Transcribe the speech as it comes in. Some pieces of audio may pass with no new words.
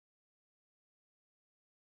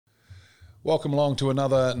Welcome along to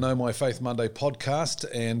another Know My Faith Monday podcast,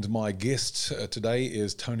 and my guest today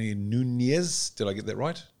is Tony Nunez. Did I get that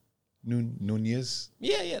right? Nunez?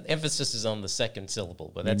 Yeah. The emphasis is on the second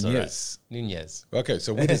syllable, but that's Nunez. all right. Nunez. Okay,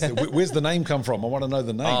 so where's the name come from? I want to know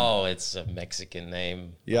the name. Oh, it's a Mexican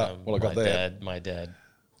name. Yeah, well, I got that. My dad,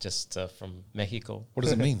 just from Mexico. What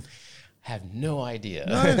does it mean? Have no idea.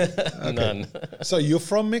 No? Okay. None. So you're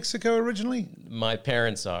from Mexico originally? My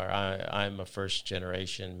parents are. I'm a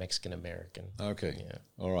first-generation Mexican-American. Okay. Yeah.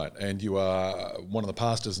 All right. And you are one of the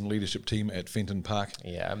pastors and leadership team at Fenton Park?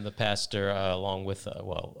 Yeah, I'm the pastor along with,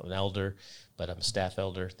 an elder, but I'm a staff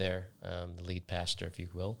elder there, the lead pastor, if you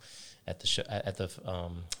will, at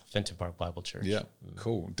the Fenton Park Bible Church. Yeah,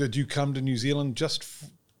 cool. Did you come to New Zealand just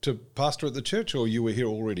to pastor at the church, or you were here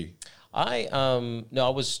already? I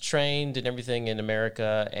was trained and everything in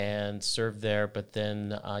America and served there, but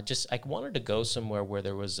then I wanted to go somewhere where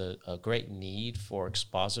there was a great need for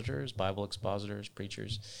expositors, Bible expositors,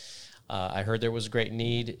 preachers. I heard there was a great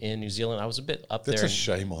need in New Zealand. I was a bit up there. That's a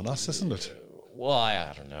shame on us, isn't it? Well,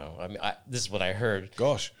 I don't know. I mean, this is what I heard.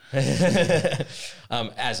 Gosh.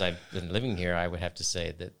 As I've been living here, I would have to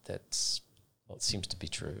say that's. Well, it seems to be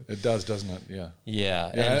true. It does, doesn't it? Yeah. Yeah.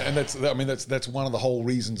 And that's one of the whole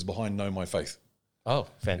reasons behind Know My Faith. Oh,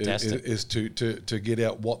 fantastic! Is to get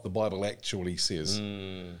out what the Bible actually says.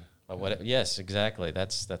 Yes, exactly.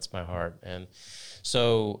 That's my heart. And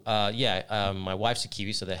so, my wife's a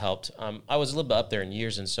Kiwi, so that helped. I was a little bit up there in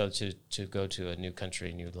years, and so to go to a new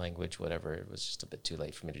country, new language, whatever, it was just a bit too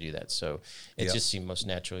late for me to do that. So it just seemed most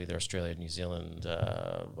natural, either Australia, New Zealand,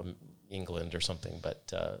 England, or something.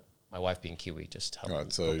 But my wife being Kiwi just helped.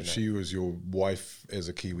 Right, so she was your wife as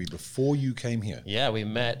a Kiwi before you came here? Yeah, we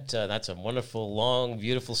met. That's a wonderful, long,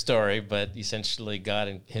 beautiful story, but essentially God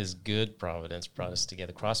in His good providence brought us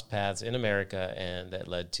together, crossed paths in America, and that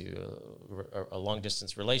led to a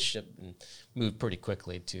long-distance relationship and moved pretty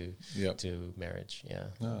quickly to marriage. Yeah.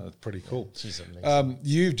 Oh, that's pretty cool. She's amazing.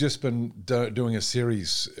 You've just been doing a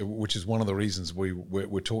series, which is one of the reasons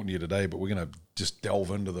we're talking to you today, but we're going to just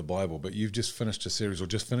delve into the Bible. But you've just finished a series, or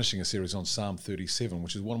just finishing a series on Psalm 37,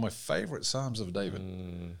 which is one of my favorite Psalms of David.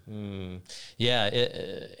 Yeah,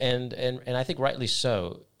 and I think rightly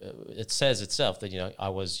so. It says itself that, I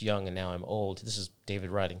was young and now I'm old. This is David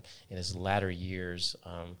writing in his latter years.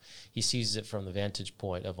 He sees it from the vantage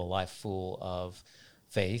point of a life full of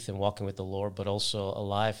faith and walking with the Lord, but also a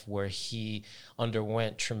life where he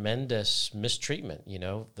underwent tremendous mistreatment,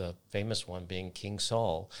 the famous one being King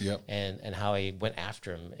Saul, and how he went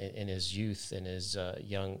after him in his youth, in his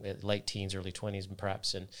late teens, early 20s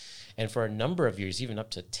perhaps, and for a number of years, even up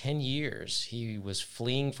to 10 years, he was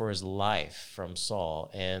fleeing for his life from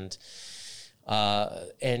Saul, and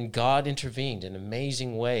God intervened in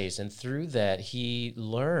amazing ways. And through that, he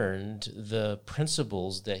learned the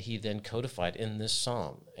principles that he then codified in this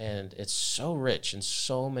psalm. And it's so rich in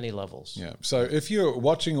so many levels. Yeah. So if you're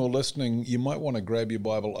watching or listening, you might want to grab your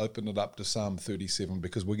Bible, open it up to Psalm 37,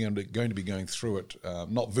 because we're going to be going through it,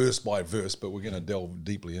 not verse by verse, but we're going to delve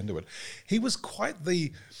deeply into it. He was quite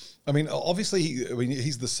obviously,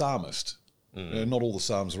 he's the psalmist. Not all the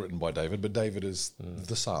psalms are written by David, but David is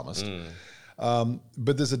the psalmist.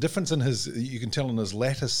 But there's a difference you can tell in his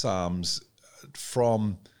latter Psalms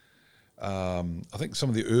from, I think some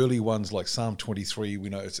of the early ones like Psalm 23, we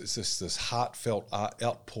know it's just this heartfelt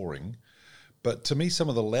outpouring. But to me, some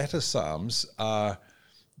of the latter Psalms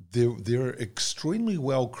they're extremely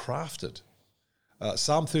well crafted.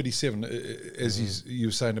 Psalm 37, as you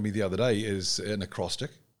were saying to me the other day, is an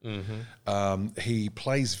acrostic. He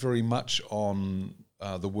plays very much on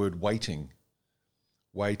the word waiting.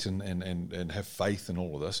 Wait and have faith and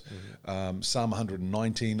all of this. Psalm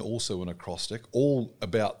 119, also an acrostic, all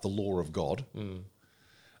about the law of God.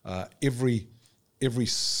 Every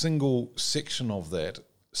single section of that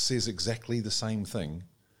says exactly the same thing,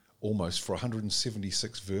 almost, for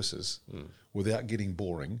 176 verses, without getting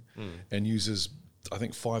boring, and uses, I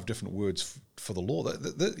think, 5 different words for the law.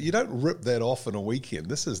 You don't rip that off in a weekend.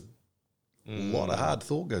 This is a lot of hard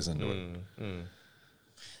thought goes into it.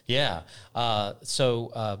 Yeah.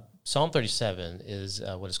 So Psalm 37 is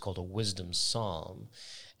what is called a wisdom psalm.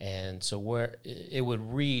 And so where it would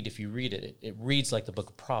read, if you read it, it reads like the book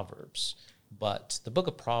of Proverbs. But the book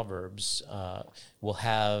of Proverbs will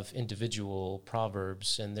have individual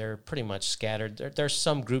proverbs, and they're pretty much scattered. There's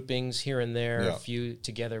some groupings here and there, a few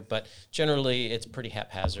together, but generally it's pretty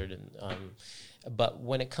haphazard. But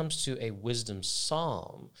when it comes to a wisdom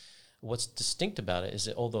psalm, what's distinct about it is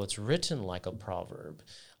that although it's written like a proverb,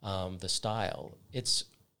 the style, it's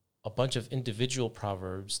a bunch of individual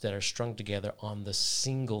proverbs that are strung together on the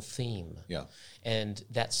single theme. Yeah. And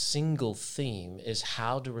that single theme is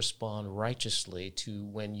how to respond righteously to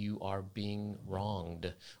when you are being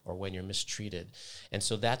wronged or when you're mistreated. And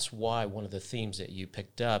so that's why one of the themes that you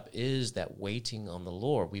picked up is that waiting on the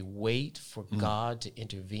Lord. We wait for God to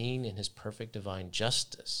intervene in his perfect divine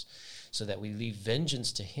justice so that we leave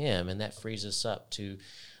vengeance to him, and that frees us up to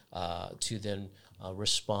then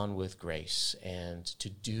respond with grace and to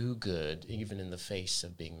do good even in the face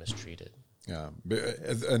of being mistreated. Yeah,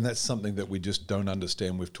 and that's something that we just don't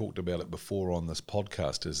understand. We've talked about it before on this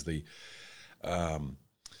podcast, is the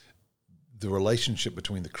relationship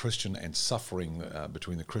between the Christian and suffering,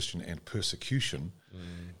 between the Christian and persecution,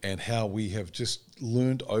 and how we have just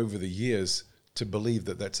learned over the years to believe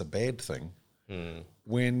that that's a bad thing,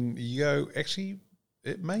 when you go, actually,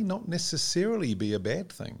 it may not necessarily be a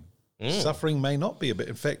bad thing. Suffering may not be a bad.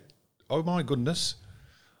 In fact, oh my goodness,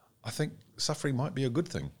 I think suffering might be a good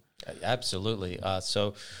thing. Absolutely.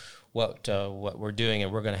 So what we're doing,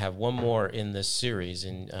 and we're going to have one more in this series,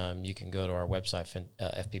 and you can go to our website,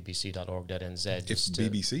 fpbc.org.nz.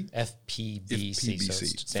 FPBC? FPBC. So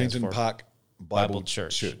it stands Fenton for Park Bible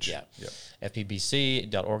Church. Yeah. Yep.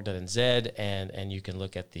 fpbc.org.nz, and you can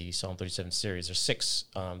look at the Psalm 37 series. There's 6.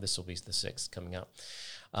 This will be the 6th coming up.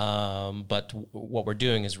 But what we're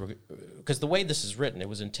doing is, because the way this is written, it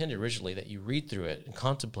was intended originally that you read through it and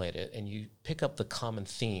contemplate it, and you pick up the common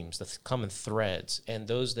themes, the common threads, and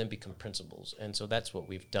those then become principles. And so that's what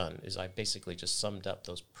we've done, is I basically just summed up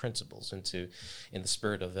those principles in the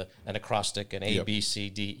spirit of an acrostic, an A, B, C,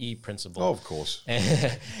 D, E principle. Oh, of course.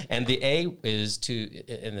 And the A is to,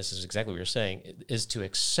 and this is exactly what you're saying, is to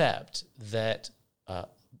accept that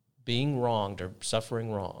being wronged or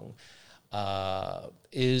suffering wrong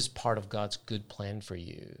is part of God's good plan for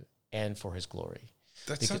you and for his glory.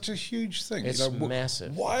 That's such a huge thing. It's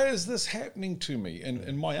massive. Why is this happening to me?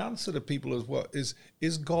 And my answer to people is, well,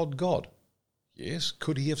 is God God? Yes.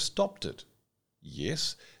 Could he have stopped it?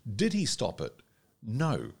 Yes. Did he stop it?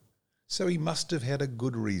 No. So he must have had a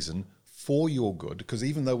good reason for your good, because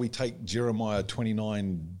even though we take Jeremiah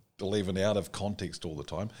 29:11 out of context all the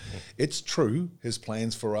time, it's true. His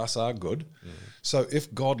plans for us are good. So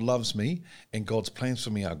if God loves me and God's plans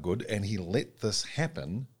for me are good, and he let this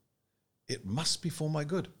happen, it must be for my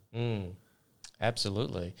good.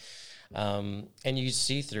 Absolutely. And you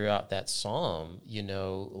see throughout that psalm,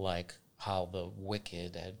 like how the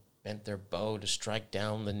wicked had bent their bow to strike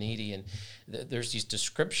down the needy. And there's these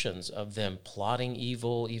descriptions of them plotting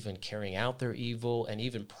evil, even carrying out their evil, and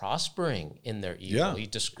even prospering in their evil. Yeah. He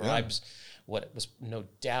describes what was no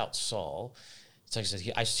doubt Saul. It's like he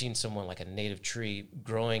says, I've seen someone like a native tree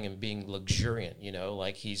growing and being luxuriant,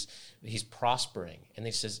 like he's prospering. And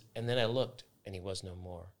he says, and then I looked and he was no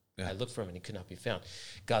more. Yeah. I looked for him and he could not be found.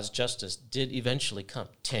 God's justice did eventually come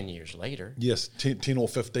 10 years later. Yes, 10 or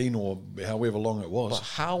 15 or however long it was. But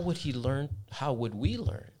how would we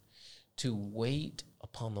learn to wait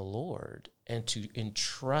upon the Lord and to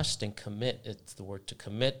entrust and commit? It's the word to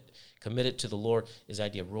commit it to the Lord is the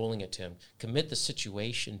idea of rolling it to him. Commit the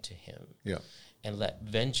situation to him. Yeah. And let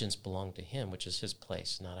vengeance belong to him, which is his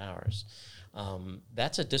place, not ours.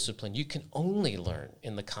 That's a discipline you can only learn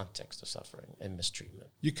in the context of suffering and mistreatment.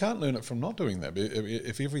 You can't learn it from not doing that.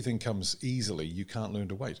 If everything comes easily, you can't learn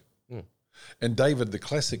to wait. And David, the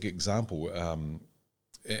classic example,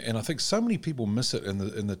 and I think so many people miss it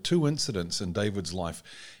in the 2 incidents in David's life.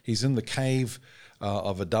 He's in the cave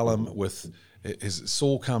of Adullam with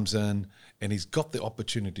Saul comes in, and he's got the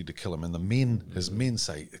opportunity to kill him. And his men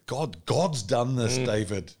say, God's done this,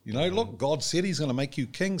 David. Look, God said he's going to make you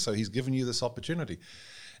king, so he's given you this opportunity.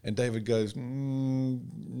 And David goes,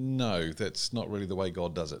 no, that's not really the way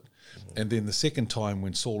God does it. And then the second time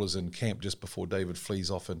when Saul is in camp just before David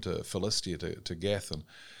flees off into Philistia to Gath,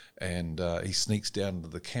 and he sneaks down into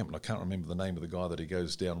the camp, and I can't remember the name of the guy that he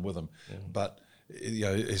goes down with him, but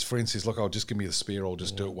his friend says, look, I'll just give me the spear, I'll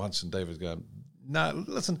just do it once. And David's going, no,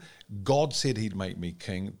 listen, God said he'd make me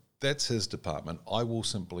king. That's his department. I will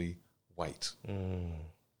simply wait.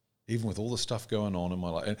 Even with all the stuff going on in my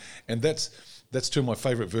life. And that's 2 of my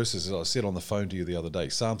favorite verses, as I said on the phone to you the other day.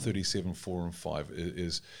 Psalm 37, 4 and 5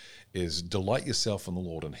 is delight yourself in the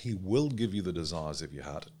Lord, and he will give you the desires of your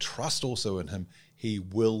heart. Trust also in him. He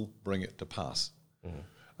will bring it to pass.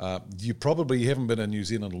 You probably haven't been in New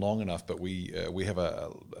Zealand long enough, but we have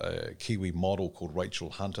a Kiwi model called Rachel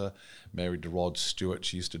Hunter, married to Rod Stewart.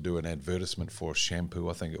 She used to do an advertisement for a shampoo,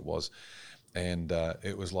 I think it was, and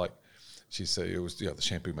it was like, she said, it was, the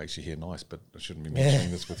shampoo makes your hair nice, but I shouldn't be mentioning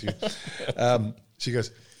this with you. She goes,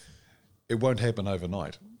 it won't happen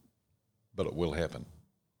overnight, but it will happen.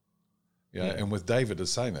 Yeah, and with David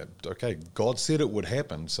is saying that, okay, God said it would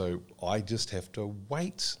happen, so I just have to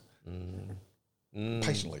wait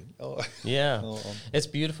patiently. Yeah, it's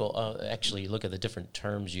beautiful. Actually, look at the different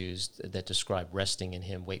terms used that describe resting in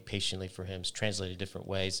Him, wait patiently for Him. It's translated different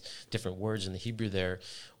ways, different words in the Hebrew there.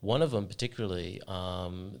 One of them particularly,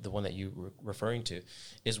 the one that you were referring to,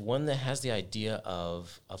 is one that has the idea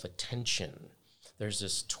of attention. There's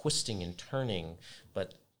this twisting and turning,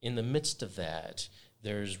 but in the midst of that,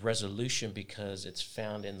 there's resolution because it's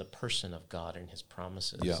found in the person of God and His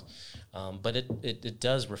promises. Yeah. But it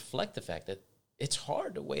does reflect the fact that it's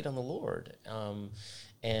hard to wait on the Lord.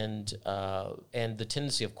 And the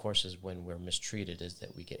tendency, of course, is when we're mistreated is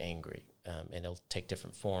that we get angry. And it'll take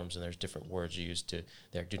different forms, and there's different words used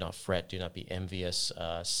there. Do not fret, do not be envious,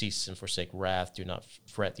 cease and forsake wrath, do not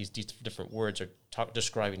fret. These different words are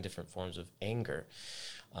describing different forms of anger,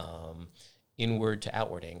 inward to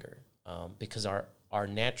outward anger. Because our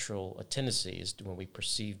natural tendency is when we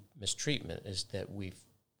perceive mistreatment is that we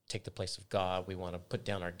take the place of God. We want to put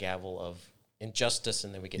down our gavel of injustice,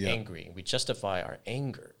 and then we get angry. We justify our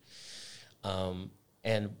anger.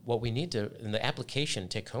 And what we need to, in the application,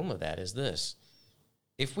 take home of that is this.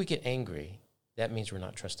 If we get angry, that means we're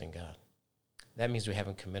not trusting God. That means we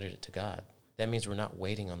haven't committed it to God. That means we're not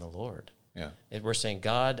waiting on the Lord. Yeah. And we're saying,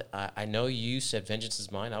 God, I know you said vengeance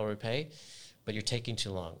is mine, I'll repay, but you're taking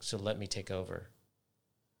too long, so let me take over.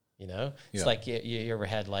 You know? It's like you ever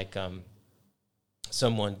had like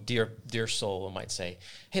someone, dear soul, might say,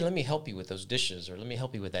 hey, let me help you with those dishes, or let me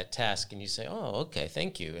help you with that task. And you say, oh, okay,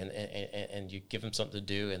 thank you. And you give them something to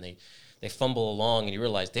do, and they fumble along, and you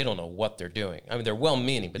realize they don't know what they're doing. I mean, they're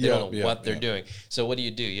well-meaning, but they don't know what they're doing. So what do?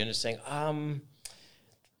 You're just saying,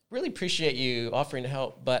 really appreciate you offering to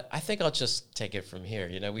help, but I think I'll just take it from here.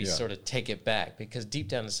 You know, we sort of take it back because deep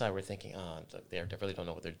down inside we're thinking, they really don't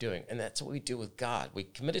know what they're doing. And that's what we do with God. We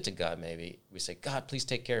commit it to God maybe. We say, God, please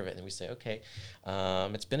take care of it. And we say, okay,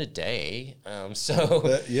 it's been a day.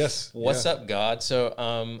 What's up, God? So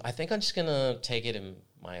I think I'm just going to take it in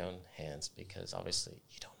my own hands because obviously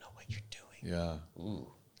you don't know what you're doing. Yeah. Ooh.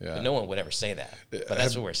 Yeah. But no one would ever say that, but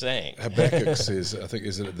that's what we're saying. Habakkuk says, I think,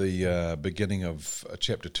 is it at the beginning of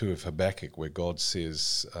chapter 2 of Habakkuk, where God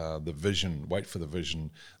says, the vision, wait for the vision,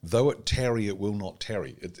 though it tarry, it will not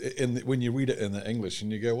tarry. When you read it in the English,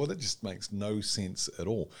 and you go, well, that just makes no sense at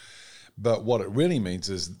all. But what it really means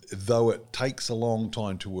is, though it takes a long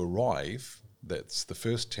time to arrive, that's the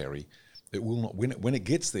first tarry, it will not, when it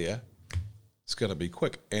gets there, it's going to be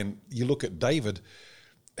quick. And you look at David.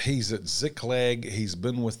 He's at Ziklag. He's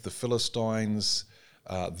been with the Philistines.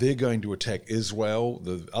 They're going to attack Israel.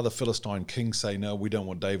 The other Philistine kings say, no, we don't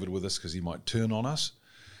want David with us because he might turn on us.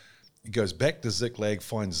 He goes back to Ziklag,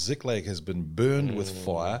 finds Ziklag has been burned with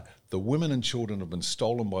fire. The women and children have been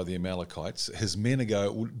stolen by the Amalekites. His men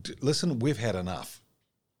go, listen, we've had enough,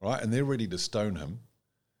 right? And they're ready to stone him.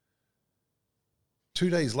 2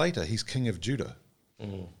 days later, he's king of Judah.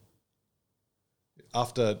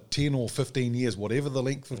 After 10 or 15 years, whatever the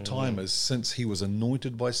length of time is since he was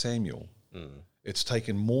anointed by Samuel, it's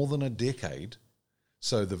taken more than a decade.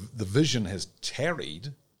 So the vision has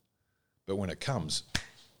tarried, but when it comes,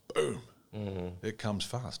 boom, it comes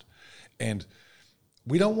fast. And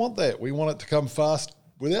we don't want that. We want it to come fast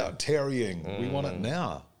without tarrying. We want it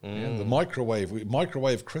now. Yeah, the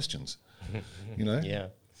microwave Christians, you know? Yeah.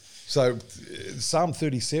 So Psalm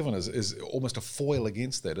 37 is almost a foil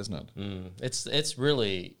against that, isn't it? It's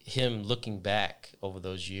really him looking back over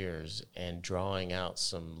those years and drawing out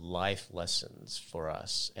some life lessons for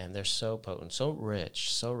us. And they're so potent, so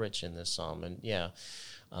rich in this psalm. And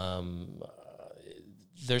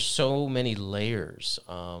there's so many layers.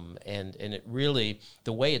 And it really,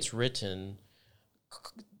 the way it's written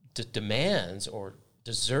demands or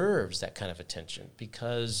deserves that kind of attention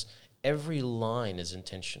because every line is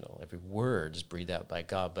intentional. Every word is breathed out by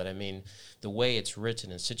God. But I mean, the way it's written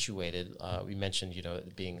and situated, we mentioned,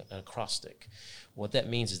 it being an acrostic. What that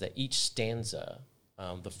means is that each stanza,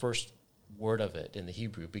 the first word of it in the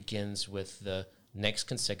Hebrew begins with the next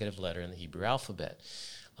consecutive letter in the Hebrew alphabet.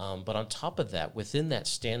 But on top of that, within that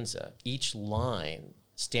stanza, each line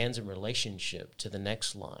stands in relationship to the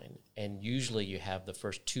next line. And usually you have the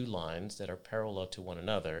first two lines that are parallel to one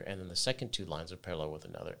another, and then the second two lines are parallel with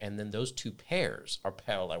another. And then those two pairs are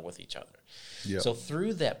parallel with each other. Yep. So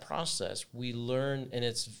through that process, we learn, and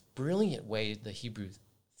it's a brilliant way the Hebrew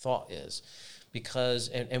thought is, because,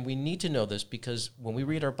 and we need to know this because when we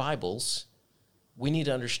read our Bibles, we need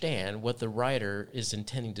to understand what the writer is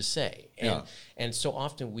intending to say. And so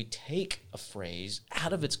often we take a phrase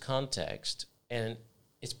out of its context, and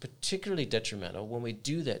it's particularly detrimental when we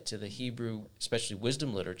do that to the Hebrew, especially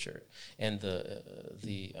wisdom literature, and the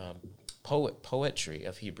poetry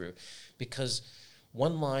of Hebrew, because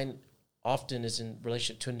one line often is in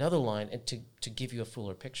relation to another line and to give you a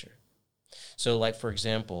fuller picture. So like, for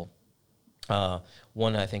example,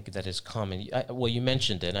 one I think that is common, well, you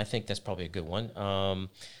mentioned it, and I think that's probably a good one,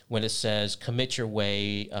 when it says, commit your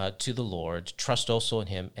way to the Lord, trust also in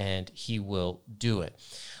him, and he will do it.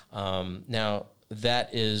 Now,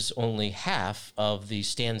 that is only half of the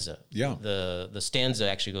stanza. Yeah. The stanza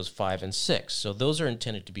actually goes 5 and 6. So those are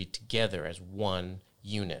intended to be together as one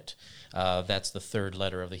unit. That's the third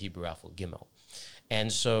letter of the Hebrew alphabet, Gimel.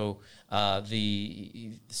 And so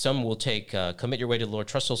some will take commit your way to the Lord,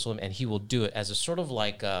 trust also him, and he will do it, as a sort of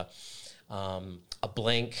like a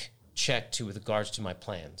blank check with regards to my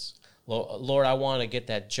plans. Lord, I want to get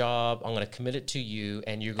that job. I'm going to commit it to you,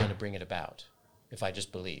 and you're going to bring it about if I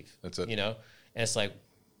just believe. That's it. You know? And it's like,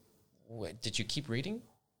 wait, did you keep reading?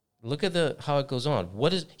 Look at how it goes on.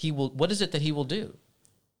 What is it that he will do?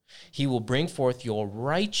 He will bring forth your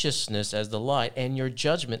righteousness as the light and your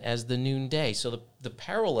judgment as the noonday. So the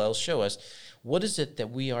parallels show us what is it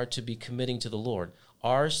that we are to be committing to the Lord.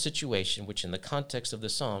 Our situation, which in the context of the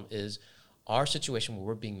psalm is our situation where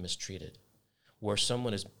we're being mistreated, where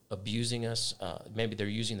someone is abusing us. Maybe they're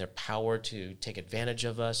using their power to take advantage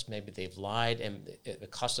of us. Maybe they've lied and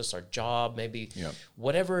it cost us our job. Maybe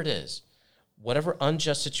whatever it is, whatever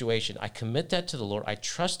unjust situation, I commit that to the Lord. I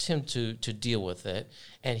trust him to deal with it,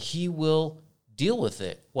 and he will deal with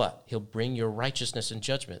it. What? He'll bring your righteousness and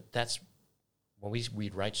judgment. That's when we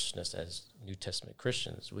read righteousness as New Testament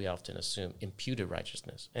Christians, we often assume imputed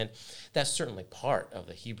righteousness. And that's certainly part of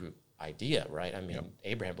the Hebrew idea, right? I mean,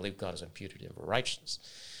 Abraham believed God is imputed him for righteousness.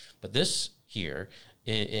 But this here,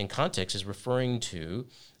 in context, is referring to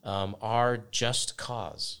our just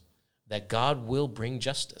cause, that God will bring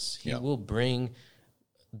justice. He will bring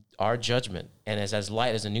our judgment. And as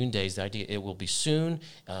light as the noonday is the idea, it will be soon.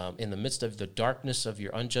 In the midst of the darkness of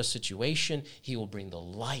your unjust situation, he will bring the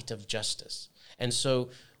light of justice. And so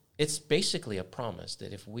it's basically a promise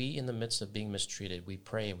that if we, in the midst of being mistreated, we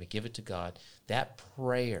pray and we give it to God, that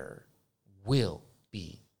prayer will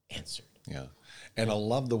be answered. Yeah. And I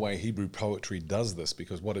love the way Hebrew poetry does this,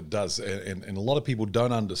 because what it does, and a lot of people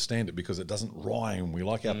don't understand it because it doesn't rhyme. We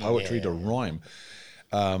like our poetry to rhyme.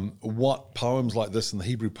 What poems like this in the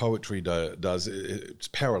Hebrew poetry does, it's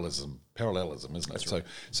parallelism, isn't it? Right.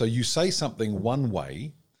 So you say something one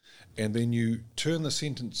way, and then you turn the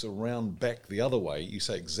sentence around back the other way. You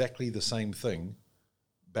say exactly the same thing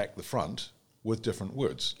back the front with different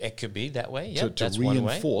words. It could be that way, to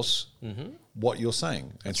reinforce what you're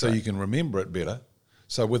saying. And so you can remember it better.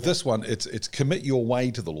 So with this one, it's commit your way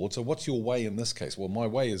to the Lord. So what's your way in this case? Well, my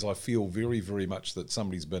way is I feel very, very much that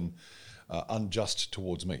somebody's been unjust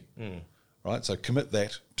towards me. Right? So commit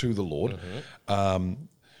that to the Lord.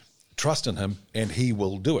 Trust in him, and he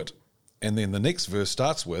will do it. And then the next verse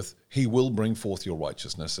starts with, he will bring forth your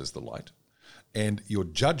righteousness as the light. And your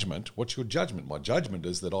judgment, what's your judgment? My judgment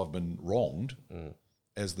is that I've been wronged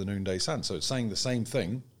as the noonday sun. So it's saying the same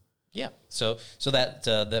thing. Yeah. So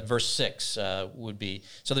that verse 6 would be,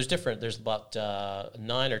 so there's about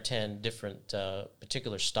 9 or 10 different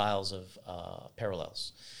particular styles of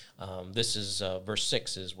parallels. This is verse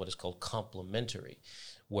 6 is what is called complementary,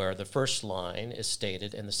 where the first line is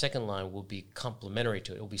stated and the second line will be complementary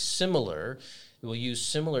to it. It will be similar. It will use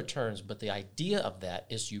similar terms, but the idea of that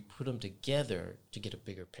is you put them together to get a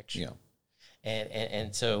bigger picture. Yeah.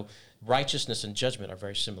 And so righteousness and judgment are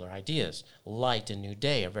very similar ideas. Light and new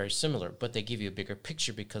day are very similar, but they give you a bigger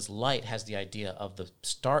picture because light has the idea of the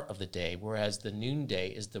start of the day, whereas the noonday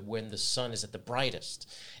is when the sun is at the brightest.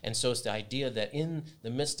 And so it's the idea that in the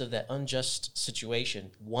midst of that unjust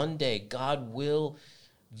situation, one day God will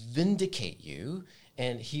vindicate you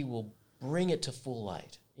and he will bring it to full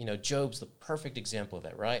light. You know, Job's the perfect example of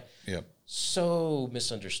that, right? Yeah. So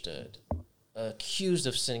misunderstood, accused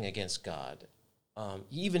of sinning against God.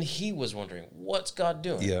 Even he was wondering, what's God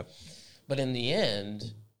doing? Yeah. But in the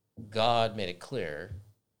end, God made it clear.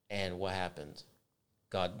 And what happened?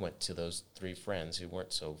 God went to those 3 friends who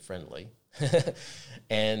weren't so friendly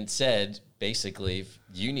and said, basically,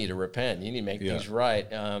 you need to repent. You need to make things right.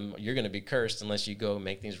 You're going to be cursed unless you go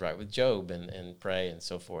make things right with Job and pray and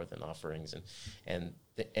so forth and offerings.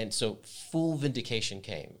 And so full vindication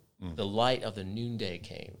came. The light of the noonday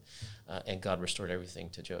came. And God restored everything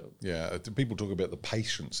to Job. Yeah, people talk about the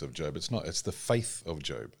patience of Job. It's not. It's the faith of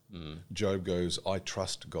Job. Job goes, I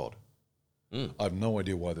trust God. I have no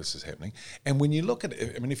idea why this is happening. And when you look at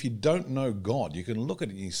it, I mean, if you don't know God, you can look at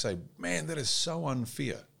it and you say, man, that is so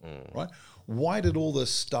unfair, right? Why did all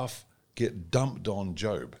this stuff get dumped on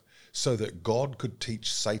Job? So that God could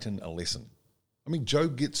teach Satan a lesson. I mean,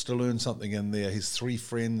 Job gets to learn something in there. His three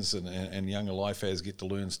friends and young Eliphaz get to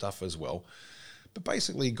learn stuff as well. But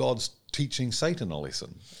basically, God's teaching Satan a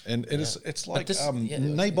lesson. And it's like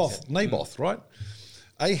Naboth, right?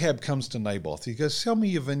 Ahab comes to Naboth. He goes, sell me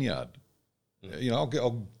your vineyard.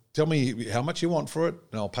 I'll tell me how much you want for it,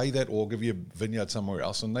 and I'll pay that, or I'll give you a vineyard somewhere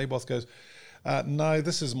else. And Naboth goes, no,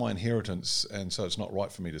 this is my inheritance, and so it's not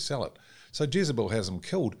right for me to sell it. So Jezebel has him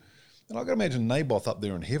killed. And I can imagine Naboth up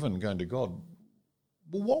there in heaven going to God,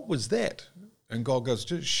 well, what was that? And God goes,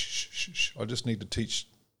 shh, I just need to teach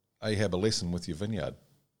Ahab a lesson with your vineyard.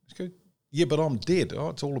 Go, yeah, but I'm dead. Oh,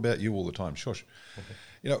 it's all about you all the time. Shush.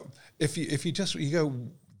 Okay. If you go,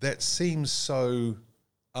 that seems so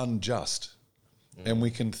unjust. And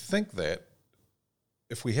we can think that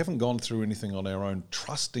if we haven't gone through anything on our own,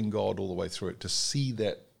 trusting God all the way through it to see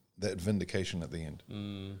that vindication at the end.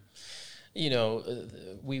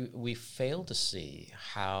 We fail to see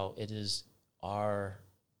how it is our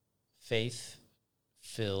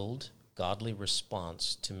faith-filled, godly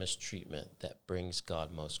response to mistreatment that brings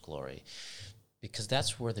God most glory, because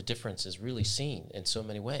that's where the difference is really seen in so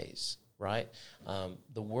many ways, right?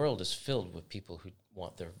 The world is filled with people who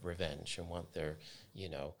want their revenge and want their,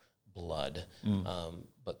 blood.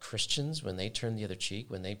 But Christians, when they turn the other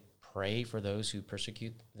cheek, when they pray for those who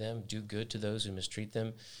persecute them, do good to those who mistreat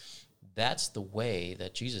them, that's the way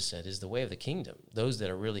that Jesus said is the way of the kingdom. Those that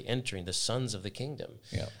are really entering, the sons of the kingdom.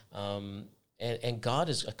 Yeah. And God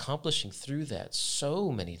is accomplishing through that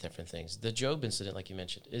so many different things. The Job incident, like you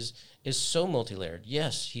mentioned, is so multi-layered.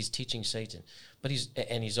 Yes, he's teaching Satan, but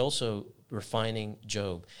he's also refining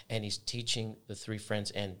Job, and he's teaching the three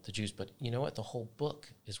friends and the Jews. But you know what? The whole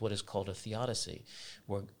book is what is called a theodicy.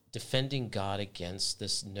 We're defending God against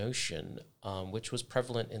this notion, which was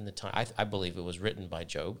prevalent in the time. I believe it was written by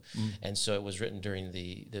Job, and so it was written during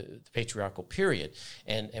the patriarchal period.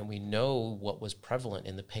 And we know what was prevalent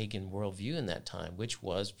in the pagan worldview in that time, which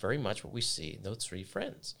was very much what we see in those three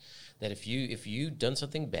friends. That if you've done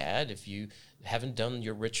something bad, if you haven't done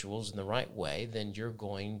your rituals in the right way, then you're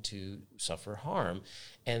going to suffer harm.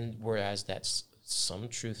 And whereas that's some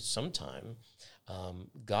truth sometime,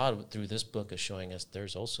 God, through this book, is showing us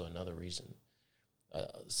there's also another reason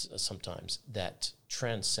sometimes that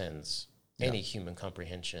transcends any human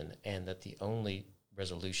comprehension, and that the only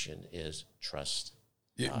resolution is trust.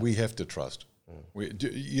 Yeah, we have to trust.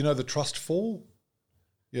 The trust fall?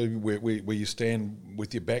 Where you stand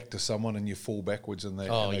with your back to someone and you fall backwards and they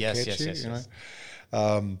catch you.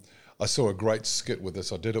 I saw a great skit with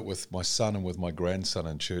this. I did it with my son and with my grandson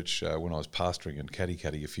in church when I was pastoring in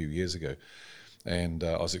Katikati a few years ago. And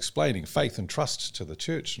I was explaining faith and trust to the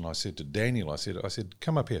church, and I said to Daniel, I said,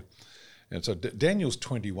 come up here. And so Daniel's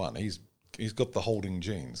 21. He's got the holding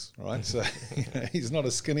genes, right? So he's not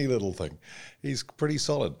a skinny little thing. He's pretty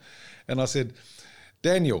solid. And I said,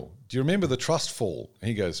 Daniel, do you remember the trust fall? And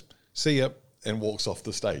he goes, see ya, and walks off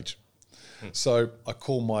the stage. So I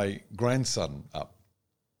call my grandson up,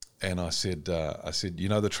 and I said,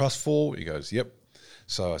 the trust fall? He goes, yep.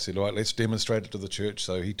 So I said, all right, let's demonstrate it to the church.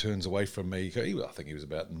 So he turns away from me. I think he was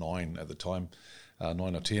about 9 at the time, 9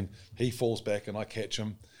 or 10. He falls back and I catch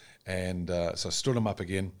him. And so I stood him up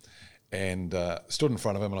again and stood in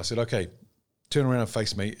front of him. And I said, okay, turn around and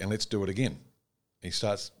face me and let's do it again. He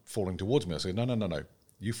starts falling towards me. I said, no.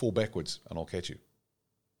 You fall backwards and I'll catch you.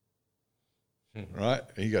 Right?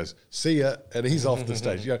 And he goes, see ya. And he's off the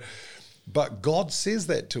stage. But God says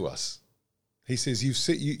that to us. He says, you've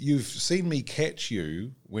seen me catch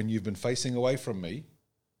you when you've been facing away from me,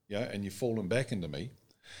 and you've fallen back into me.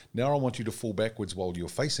 Now I want you to fall backwards while you're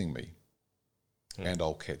facing me, and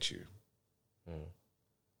I'll catch you.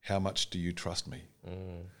 How much do you trust me?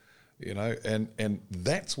 And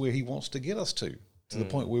that's where he wants to get us to the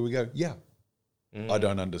point where we go, I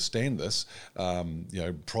don't understand this.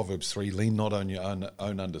 Proverbs 3, lean not on your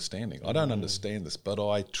own understanding. I don't understand this, but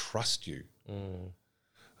I trust you.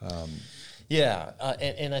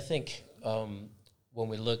 And I think when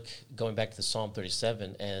we look, going back to the Psalm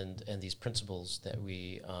 37 and these principles that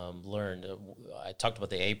we learned, I talked about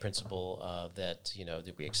the A principle that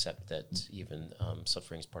we accept that even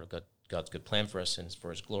suffering is part of God's good plan for us and for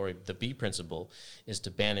His glory. The B principle is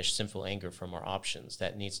to banish sinful anger from our options.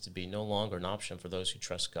 That needs to be no longer an option for those who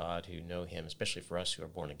trust God, who know Him, especially for us who are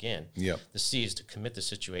born again. Yep. The C is to commit the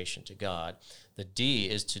situation to God. The D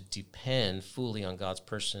is to depend fully on God's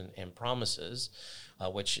person and promises,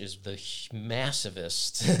 which is the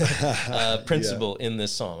massivest principle in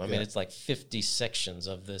this psalm. I mean, it's like 50 sections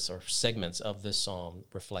of this, or segments of this psalm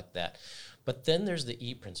reflect that. But then there's the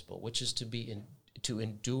E principle, which is to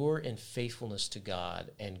endure in faithfulness to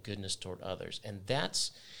God and goodness toward others. And that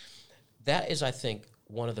is, I think,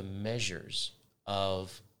 one of the measures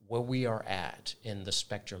of where we are at in the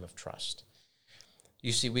spectrum of trust.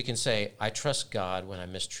 You see, we can say, I trust God when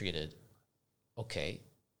I'm mistreated. Okay,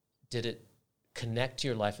 did it connect to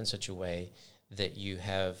your life in such a way that you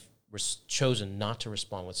have chosen not to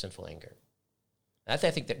respond with sinful anger? I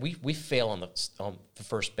think that we fail on the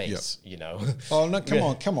first base, you know. Oh no!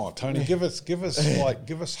 Come on, Tony. Give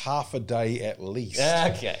us half a day at least.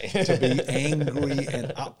 Okay. To be angry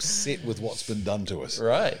and upset with what's been done to us.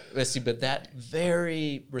 Right. But that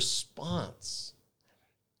very response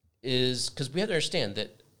is because we have to understand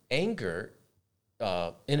that anger,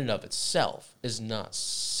 in and of itself, is not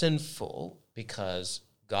sinful because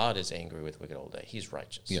God is angry with wicked old day. He's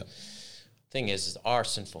righteous. Yeah. Thing is our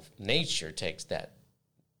sinful nature takes that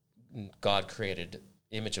God-created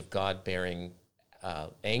image of God bearing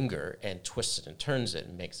anger and twists it and turns it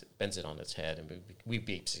and bends it on its head, and we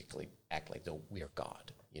basically act like though we are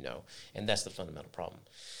God, you know, and that's the fundamental problem.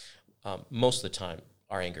 Most of the time,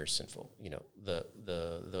 our anger is sinful. You know,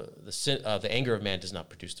 the anger of man does not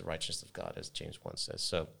produce the righteousness of God, as James 1 says.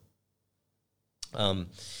 So,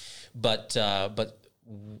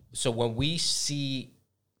 so when we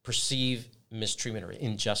perceive mistreatment or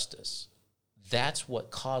injustice, that's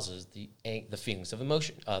what causes the feelings of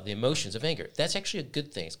emotion, the emotions of anger. That's actually a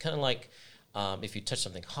good thing. It's kind of like if you touch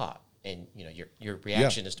something hot and you know your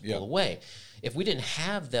reaction is to pull away. If we didn't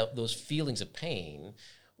have those feelings of pain,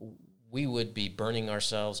 we would be burning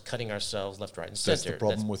ourselves, cutting ourselves left, right, and center. That's the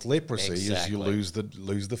problem with leprosy is you lose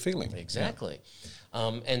the feeling. Exactly.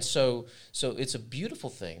 Yeah. And so it's a beautiful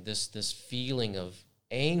thing, this feeling of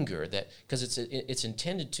anger, that because it's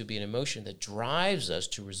intended to be an emotion that drives us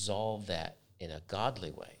to resolve that in a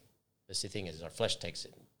godly way. The thing is, our flesh takes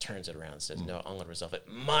it and turns it around and says, no, I'm going to resolve it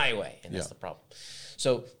my way, and that's the problem.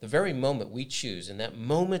 So the very moment we choose, in that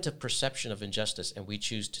moment of perception of injustice, and we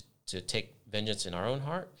choose to take vengeance in our own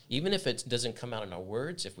heart, even if it doesn't come out in our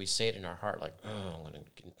words, if we say it in our heart like,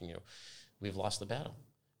 we've lost the battle.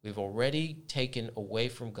 We've already taken away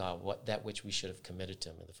from God that which we should have committed to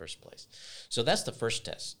him in the first place. So that's the first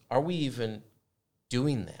test. Are we even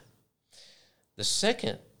doing that? The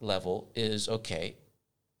second level is, okay,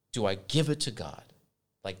 do I give it to God?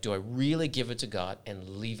 Like, do I really give it to God and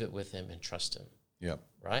leave it with him and trust him? Yeah.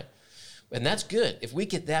 Right? And that's good. If we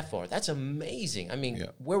get that far, that's amazing. I mean,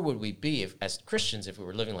 where would we be as Christians if we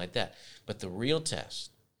were living like that? But the real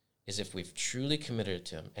test is if we've truly committed it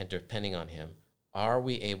to him and depending on him, are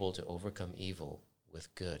we able to overcome evil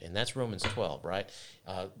with good? And that's Romans 12, right?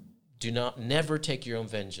 Never take your own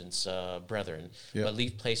vengeance, brethren, but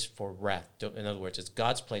leave place for wrath. In other words, it's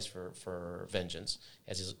God's place for vengeance,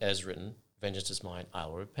 as written, vengeance is mine, I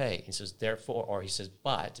will repay. He says, therefore, or he says,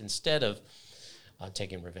 but instead of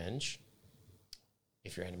taking revenge,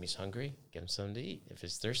 if your enemy's hungry, give him something to eat. If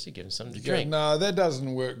he's thirsty, give him something to drink. No, that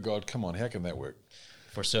doesn't work, God. Come on, how can that work?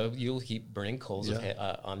 For so you'll heap burning coals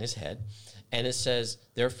on his head. And it says,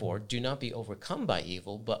 therefore, do not be overcome by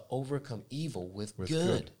evil, but overcome evil with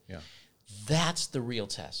good. Yeah. That's the real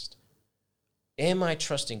test. Am I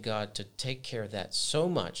trusting God to take care of that so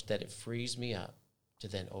much that it frees me up to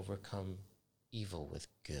then overcome evil with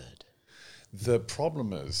good? The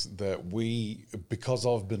problem is that because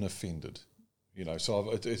I've been offended,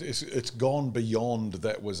 so it's gone beyond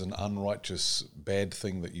that was an unrighteous bad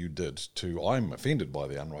thing that you did to I'm offended by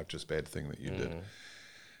the unrighteous bad thing that you did.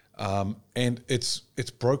 And it's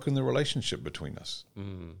broken the relationship between us,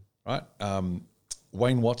 right?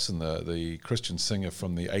 Wayne Watson, the Christian singer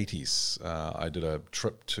from the 80s, I did a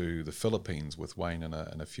trip to the Philippines with Wayne and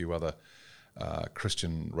a few other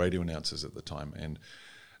Christian radio announcers at the time. And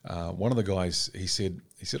one of the guys, he said,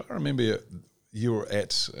 I remember you were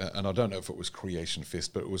at, and I don't know if it was Creation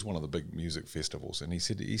Fest, but it was one of the big music festivals. And he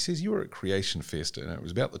says you were at Creation Fest, and it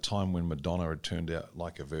was about the time when Madonna had turned out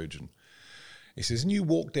like a virgin. He says, and you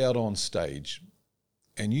walked out on stage,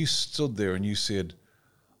 and you stood there and you said,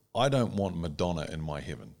 I don't want Madonna in my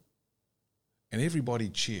heaven. And everybody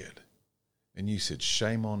cheered. And you said,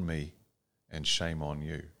 shame on me and shame on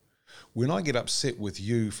you. When I get upset with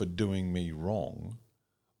you for doing me wrong,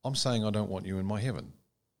 I'm saying I don't want you in my heaven.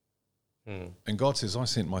 And God says, I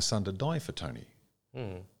sent my son to die for Tony.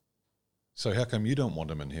 So how come you don't want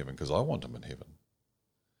him in heaven? Because I want him in heaven.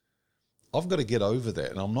 I've got to get over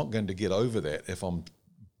that, and I'm not going to get over that if I'm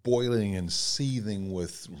boiling and seething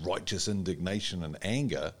with righteous indignation and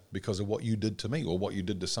anger because of what you did to me or what you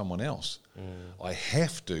did to someone else. I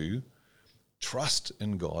have to trust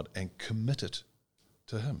in God and commit it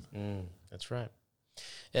to him. That's right.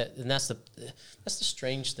 And that's the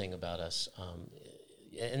strange thing about us,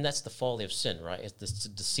 and that's the folly of sin, right? It's the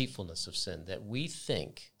deceitfulness of sin, that we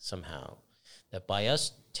think somehow that by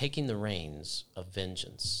us taking the reins of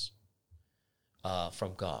vengeance,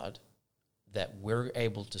 from God, that we're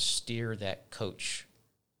able to steer that coach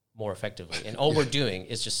more effectively. And all we're doing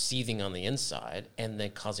is just seething on the inside and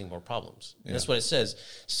then causing more problems. And that's what it says.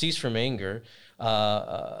 Cease from anger.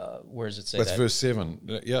 Where does it say That's that? verse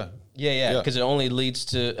 7. Yeah. Yeah, because it only leads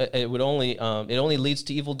to it only leads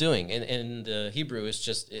to evil doing. And in the Hebrew,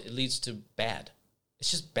 it leads to bad. It's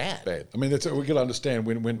just bad. Bad. I mean, that's we got to understand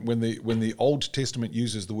when the Old Testament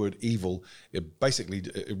uses the word evil, it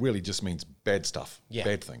really just means bad stuff,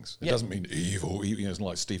 bad things. It doesn't mean evil. You know, it's not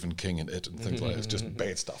like Stephen King and It and things like that. It's just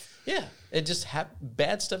bad stuff. Yeah, it just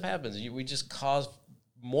bad stuff happens. We just cause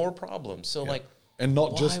more problems. So and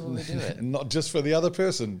not why just would we do it? and not just for the other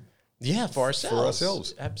person. Yeah, for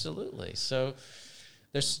ourselves. For Absolutely. So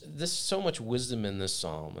there's so much wisdom in this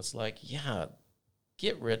psalm. It's like,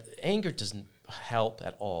 anger doesn't help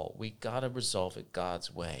at all. We got to resolve it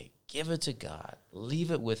God's way. Give it to God. Leave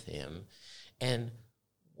it with him. And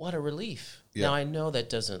what a relief. Yeah. Now, I know that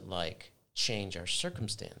doesn't change our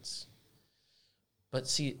circumstance. But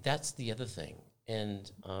see, that's the other thing. And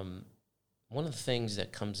one of the things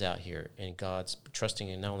that comes out here in God's trusting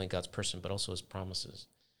in not only God's person, but also his promises,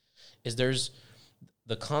 is there's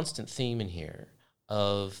the constant theme in here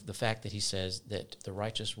of the fact that he says that the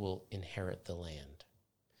righteous will inherit the land,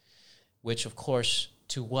 which, of course,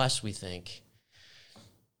 to us, we think,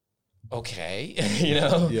 okay,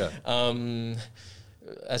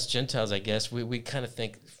 as Gentiles, I guess, we kind of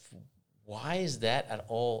think, why is that at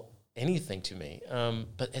all anything to me?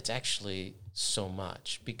 But it's actually so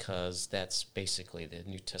much, because that's basically the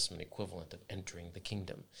New Testament equivalent of entering the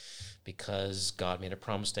kingdom, because God made a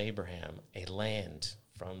promise to Abraham, a land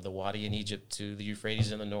from the Wadi in Egypt to the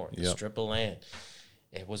Euphrates in the north, a strip of land.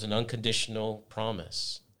 It was an unconditional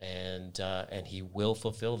promise. And he will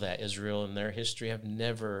fulfill that. Israel in their history have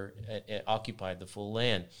never occupied the full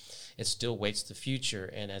land. It still waits the future.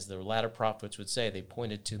 And as the latter prophets would say, they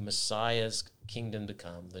pointed to Messiah's kingdom to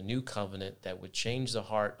come, the new covenant that would change the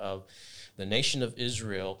heart of the nation of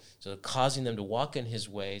Israel, so causing them to walk in his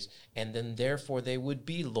ways, and then therefore they would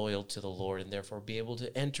be loyal to the Lord and therefore be able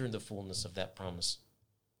to enter in the fullness of that promise.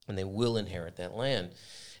 And they will inherit that land.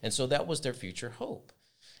 And so that was their future hope.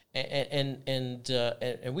 And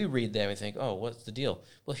we read that and we think, oh, what's the deal?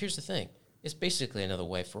 Well, here's the thing. It's basically another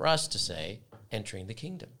way for us to say entering the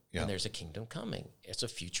kingdom. Yeah. And there's a kingdom coming. It's a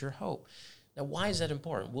future hope. Now, why is that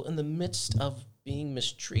important? Well, in the midst of being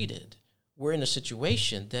mistreated, we're in a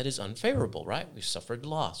situation that is unfavorable, right? We've suffered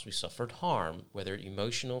loss. We've suffered harm, whether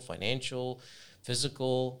emotional, financial,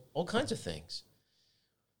 physical, all kinds of things.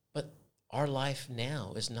 But our life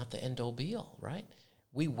now is not the end-all be-all, right?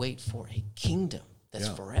 We wait for a kingdom that's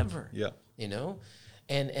forever,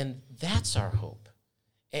 and that's our hope.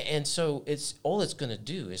 And so all it's going to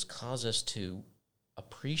do is cause us to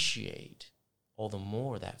appreciate all the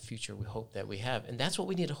more that future we hope that we have. And that's what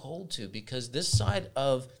we need to hold to, because this side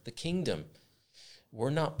of the kingdom, we're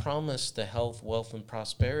not promised the health, wealth, and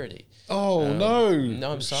prosperity. Oh, no.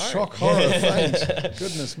 No, I'm sorry. Shock, horror, faint.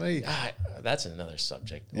 Goodness me. That's another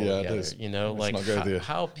subject. Yeah, it is. Let's not go there.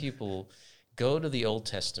 How people go to the Old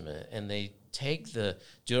Testament and they take the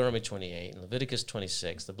Deuteronomy 28 and Leviticus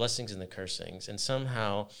 26, the blessings and the cursings, and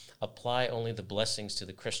somehow apply only the blessings to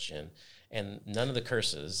the Christian and none of the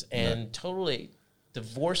curses, and totally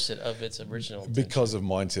divorce it of its original intention. Because of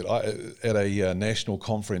mindset. At a national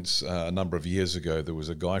conference a number of years ago, there was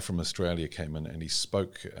a guy from Australia came in and he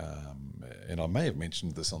spoke, and I may have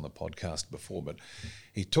mentioned this on the podcast before, but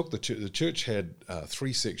he took the church had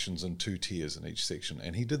 3 sections and 2 tiers in each section,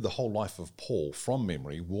 and he did the whole life of Paul from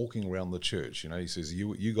memory, walking around the church. He says,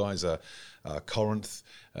 you guys are Corinth,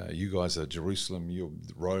 you guys are Jerusalem, you're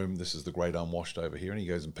Rome, this is the great unwashed over here, and he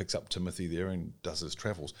goes and picks up Timothy there and does his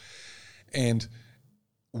travels. And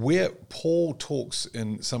where Paul talks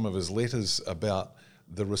in some of his letters about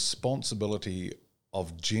the responsibility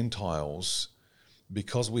of Gentiles,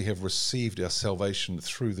 because we have received our salvation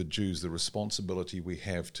through the Jews, the responsibility we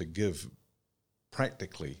have to give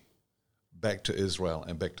practically back to Israel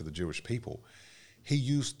and back to the Jewish people. He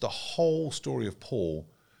used the whole story of Paul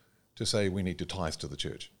to say we need to tithe to the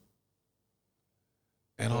church.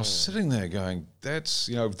 And I was sitting there going, that's,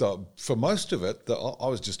 for most of it, I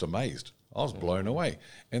was just amazed. I was blown away.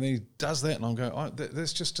 And then he does that, and I'm going,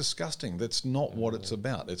 that's just disgusting. That's not what it's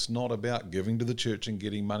about. It's not about giving to the church and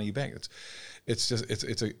getting money back. It's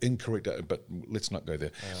an incorrect, but let's not go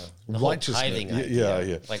there.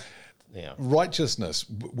 Righteousness. Righteousness.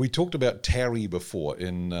 We talked about tarry before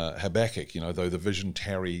in Habakkuk, though the vision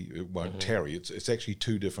tarry, it won't tarry. It's actually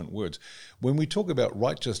 2 different words. When we talk about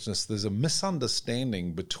righteousness, there's a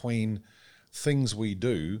misunderstanding between things we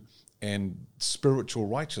do and spiritual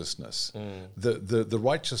righteousness. The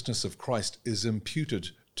righteousness of Christ is imputed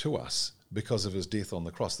to us because of his death on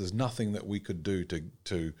the cross. There's nothing that we could do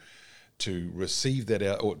to receive that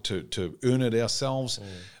out or to earn it ourselves.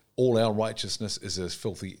 All our righteousness is as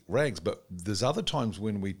filthy rags. But there's other times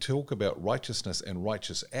when we talk about righteousness and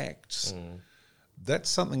righteous acts. That's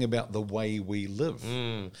something about the way we live.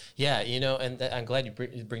 Yeah, and I'm glad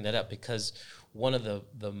you bring that up, because one of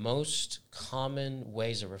the most common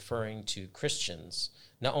ways of referring to Christians,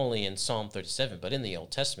 not only in Psalm 37, but in the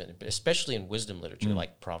Old Testament, but especially in wisdom literature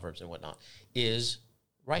like Proverbs and whatnot, is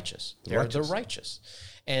righteous. They're the righteous.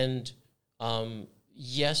 And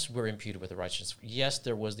yes, we're imputed with the righteousness. Yes,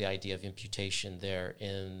 there was the idea of imputation there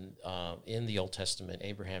in the Old Testament,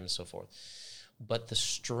 Abraham and so forth. But the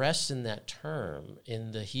stress in that term,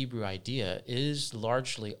 in the Hebrew idea, is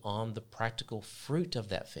largely on the practical fruit of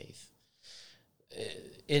that faith.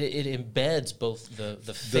 It embeds both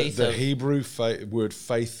the faith. The Hebrew word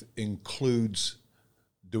faith includes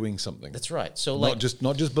doing something. That's right. So not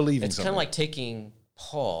just believing. It's kind of like taking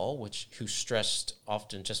Paul, who stressed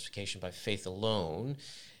often justification by faith alone,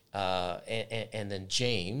 and then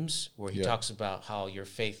James, where he talks about how your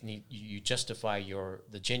faith you justify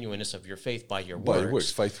the genuineness of your faith by your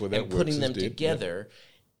works. Faith without and putting works them is dead. together.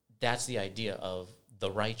 That's the idea of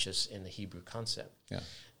the righteous in the Hebrew concept. Yeah.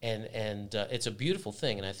 And it's a beautiful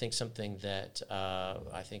thing, and I think something that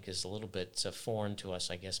I think is a little bit foreign to us,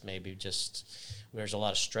 I guess, maybe just there's a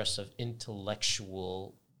lot of stress of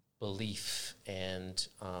intellectual belief and,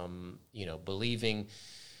 believing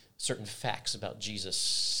certain facts about Jesus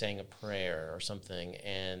saying a prayer or something,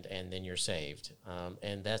 and then you're saved.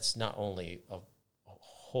 And that's not only a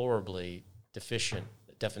horribly deficient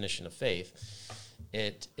definition of faith,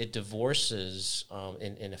 it divorces,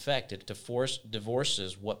 in effect, it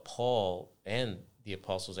divorces what Paul and the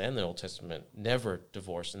apostles and the Old Testament never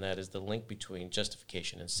divorced, and that is the link between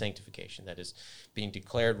justification and sanctification. That is being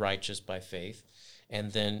declared righteous by faith,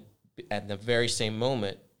 and then at the very same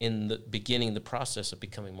moment, in the beginning, the process of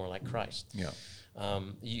becoming more like Christ. Yeah.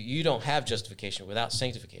 You don't have justification without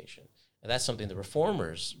sanctification. And that's something the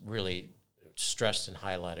Reformers really stressed and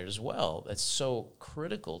highlighted as well. That's so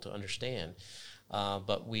critical to understand.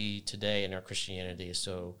 But we today in our Christianity is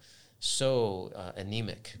so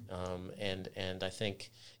anemic, and I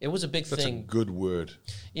think it was a big thing. That's a good word.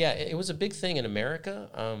 Yeah, it was a big thing in America.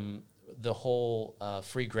 The whole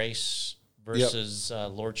free grace versus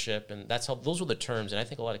lordship, and those were the terms. And I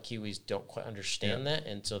think a lot of Kiwis don't quite understand that,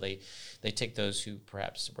 and so they take those who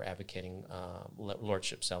perhaps were advocating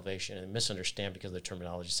lordship salvation and misunderstand because the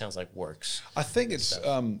terminology sounds like works. I think it's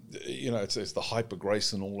it's the hyper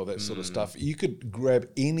grace and all of that sort of stuff. You could grab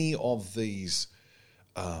any of these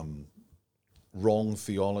wrong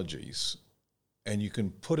theologies, and you can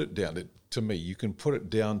put it down. To me, you can put it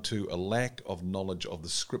down to a lack of knowledge of the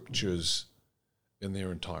scriptures in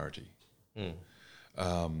their entirety.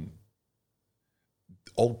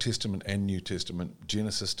 Old Testament and New Testament,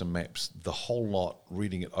 Genesis to maps, the whole lot,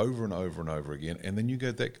 reading it over and over and over again, and then you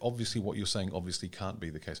go, that obviously what you're saying obviously can't be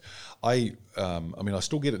the case. I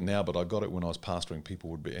still get it now, but I got it when I was pastoring. People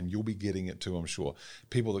would be, and you'll be getting it too, I'm sure.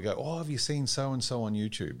 People that go, oh, have you seen so and so on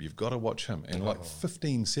YouTube? You've got to watch him. And like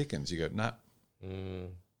 15 seconds, you go, nah.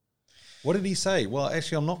 What did he say? Well,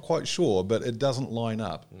 actually, I'm not quite sure, but it doesn't line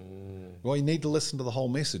up. Well, you need to listen to the whole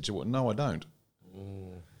message. No, I don't.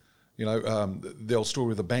 The old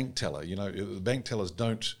story of the bank teller. The bank tellers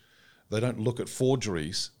don't look at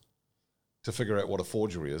forgeries to figure out what a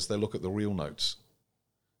forgery is. They look at the real notes.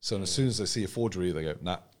 So as soon as they see a forgery, they go,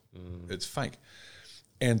 nah, it's fake.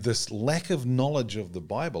 And this lack of knowledge of the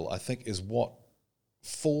Bible, I think, is what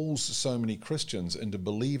fools so many Christians into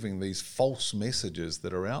believing these false messages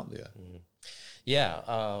that are out there.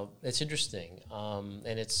 Yeah, it's interesting.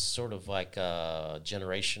 And it's sort of like a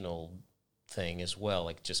generational thing as well,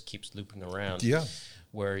 like just keeps looping around. Yeah.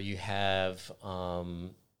 Where you have,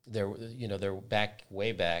 they're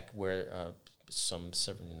way back where some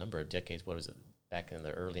number of decades, what is it, back in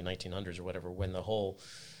the early 1900s or whatever, when the whole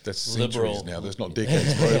that's liberal... centuries now, there's not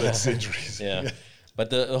decades, bro, that's centuries. Yeah. But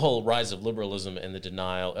the whole rise of liberalism and the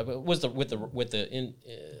denial was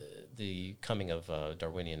the coming of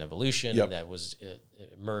Darwinian evolution that was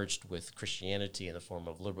merged with Christianity in the form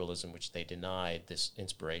of liberalism, which they denied this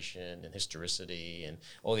inspiration and historicity and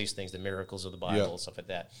all these things, the miracles of the Bible, stuff like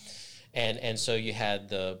that. And so you had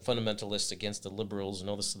the fundamentalists against the liberals and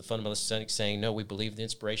all this, the fundamentalists saying, no, we believe the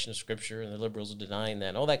inspiration of Scripture, and the liberals are denying that,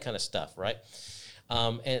 and all that kind of stuff, right?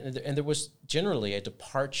 And there was generally a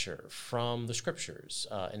departure from the Scriptures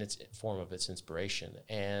in its form of its inspiration.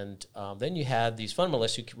 And then you had these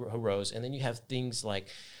fundamentalists who rose, and then you have things like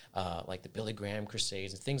like the Billy Graham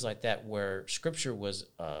crusades and things like that, where Scripture was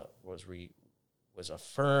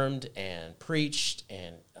affirmed and preached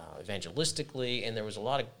and evangelistically, and there was a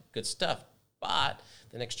lot of good stuff. But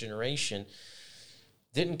the next generation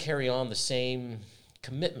didn't carry on the same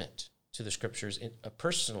commitment to the Scriptures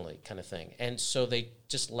personally, kind of thing. And so they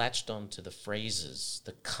just latched onto the phrases,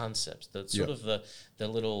 the concepts, the sort of the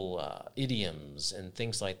little idioms and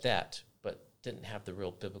things like that, but didn't have the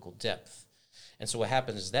real biblical depth. And so what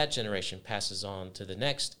happens is that generation passes on to the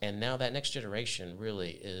next, and now that next generation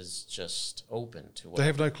really is just open to what... They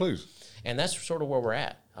have no clues. And that's sort of where we're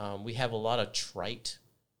at. We have a lot of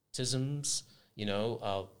trite-tisms,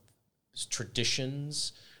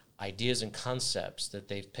 traditions, ideas and concepts that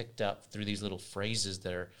they've picked up through these little phrases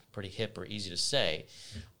that are pretty hip or easy to say.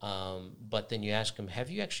 But then you ask them,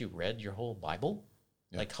 have you actually read your whole Bible?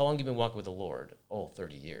 Yeah. Like, how long have you been walking with the Lord?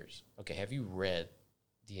 30 years. Okay, have you read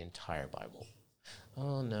the entire Bible?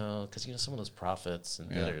 Oh, no, because, some of those prophets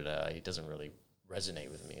and it doesn't really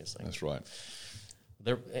resonate with me. It's like, that's right.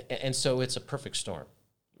 And so it's a perfect storm.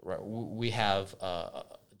 Right? We have,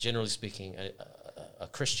 generally speaking, a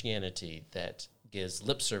Christianity that gives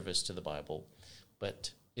lip service to the Bible,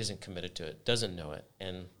 but isn't committed to it, doesn't know it,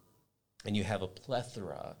 and you have a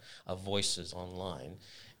plethora of voices online,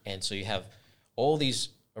 and so you have all these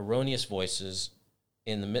erroneous voices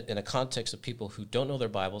in a context of people who don't know their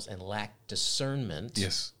Bibles and lack discernment.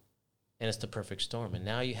 Yes, and it's the perfect storm. And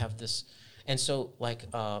now you have this, and so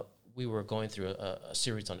we were going through a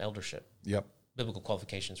series on eldership. Yep. Biblical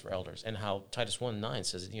qualifications for elders, and how Titus 1:9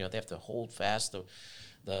 says they have to hold fast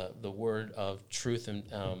the word of truth and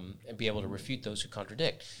be able to refute those who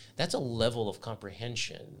contradict. That's a level of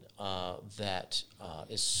comprehension that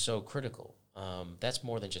is so critical. That's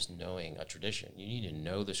more than just knowing a tradition. You need to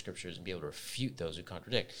know the Scriptures and be able to refute those who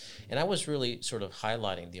contradict. And I was really sort of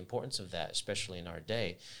highlighting the importance of that, especially in our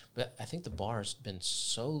day. But I think the bar has been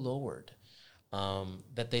so lowered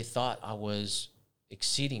that they thought I was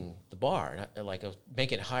exceeding the bar, and like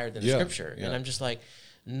making it higher than the Scripture. Yeah. And I'm just like,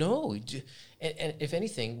 no. And if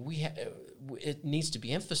anything, it needs to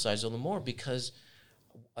be emphasized a little more, because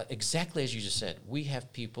exactly as you just said, we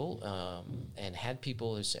have people and had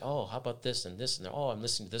people who say, oh, how about this and this, and I'm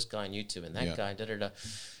listening to this guy on YouTube and that guy, da-da-da.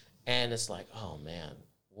 And it's like, oh, man,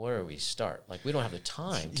 where do we start? Like, we don't have the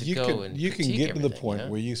time to go and you can get to the point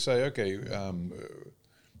where you say, okay,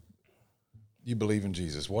 you believe in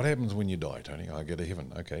Jesus. What happens when you die, Tony? I go to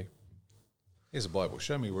heaven. Okay. Here's a Bible.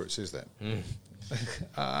 Show me where it says that.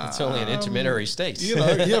 It's only an intermediary state.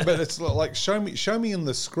 But it's like, show me in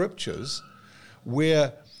the Scriptures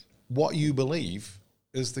where what you believe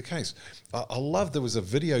is the case. I love, there was a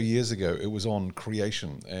video years ago, it was on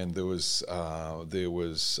creation, and there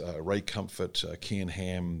was Ray Comfort, Ken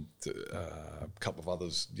Ham, a couple of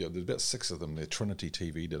others, there's about 6 of them, Trinity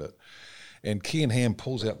TV did it, and Ken Ham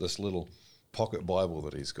pulls out this little pocket Bible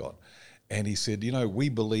that he's got, and he said, we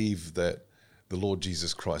believe that the Lord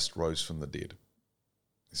Jesus Christ rose from the dead.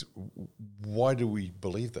 He said, why do we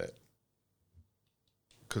believe that?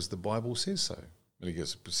 Because the Bible says so. And he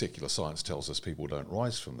goes, secular science tells us people don't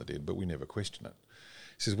rise from the dead, but we never question it.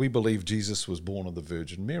 He says, we believe Jesus was born of the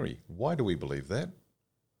Virgin Mary. Why do we believe that?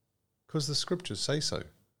 Because the Scriptures say so.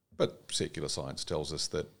 But secular science tells us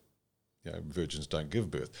that virgins don't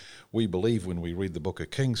give birth. We believe, when we read the book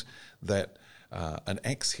of Kings, that an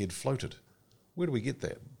axe head floated. Where do we get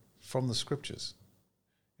that? From the Scriptures.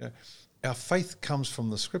 Our faith comes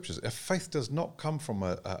from the Scriptures. Our faith does not come from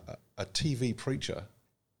a TV preacher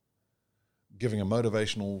giving a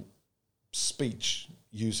motivational speech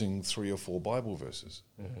using 3 or 4 Bible verses.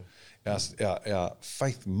 Mm-hmm. Our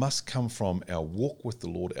faith must come from our walk with the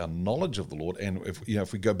Lord, our knowledge of the Lord. And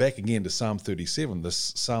if we go back again to Psalm 37,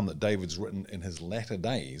 this psalm that David's written in his latter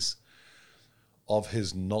days, of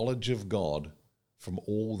his knowledge of God from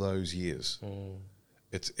all those years.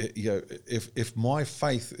 If my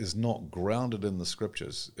faith is not grounded in the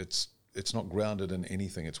Scriptures, it's not grounded in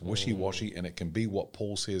anything. It's wishy-washy, and it can be what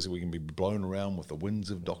Paul says, we can be blown around with the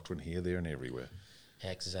winds of doctrine here, there, and everywhere.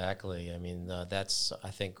 Exactly. I mean, that's, I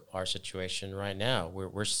think, our situation right now.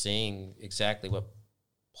 We're seeing exactly what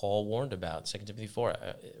Paul warned about, 2 Timothy 4,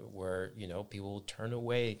 where, people turn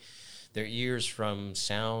away their ears from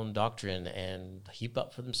sound doctrine and heap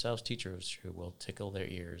up for themselves teachers who will tickle their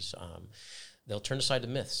ears. They'll turn aside to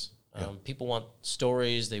myths. People want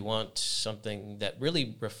stories. They want something that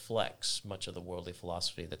really reflects much of the worldly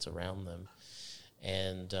philosophy that's around them.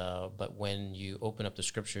 And but when you open up the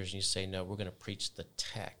Scriptures and you say, no, we're going to preach the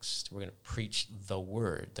text. We're going to preach the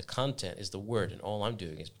Word. The content is the Word, and all I'm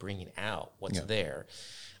doing is bringing out what's there,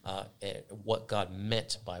 what God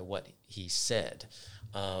meant by what He said.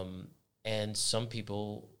 And some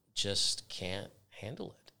people just can't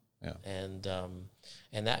handle it. Yeah.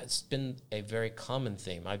 And that's been a very common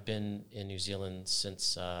theme. I've been in New Zealand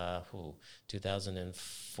since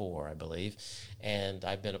 2004, I believe, and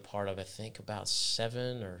I've been a part of, I think, about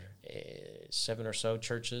seven or so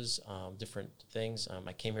churches, different things.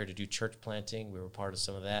 I came here to do church planting. We were part of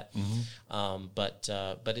some of that, but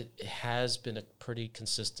it has been a pretty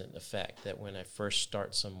consistent effect that when I first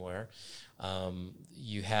start somewhere,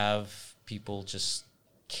 you have people just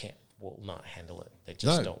will not handle it. They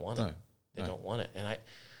just don't want it. They don't want it.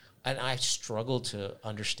 And I struggle to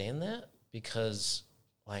understand that, because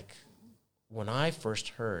like when I first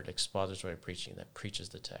heard expository preaching that preaches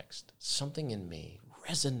the text, something in me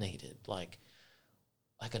resonated like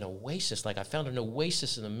an oasis. Like I found an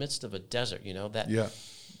oasis in the midst of a desert,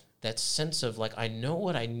 that sense of like, I know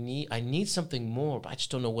what I need. I need something more, but I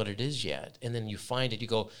just don't know what it is yet. And then you find it, you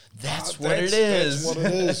go, that's what it is. That's what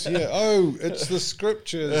it is, yeah. Oh, it's the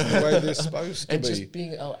scriptures, the way they're supposed to and be. And just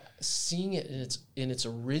being, seeing it in its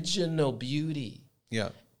original beauty. Yeah.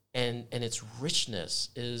 And its richness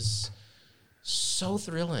is so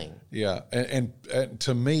thrilling. Yeah, and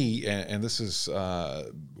to me, and this is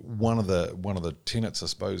one of the tenets, I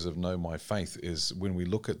suppose, of Know My Faith, is when we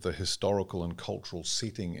look at the historical and cultural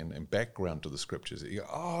setting and background to the scriptures, you go,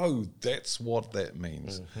 oh, that's what that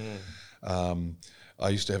means. I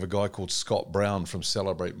used to have a guy called Scott Brown from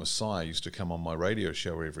Celebrate Messiah used to come on my radio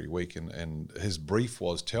show every week, and his brief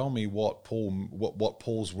was, tell me what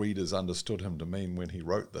Paul's readers understood him to mean when he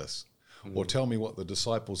wrote this. Or tell me what the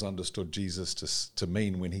disciples understood Jesus to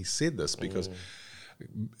mean when he said this, because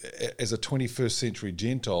as a 21st century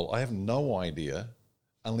Gentile, I have no idea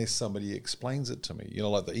unless somebody explains it to me.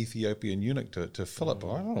 Like the Ethiopian eunuch to Philip.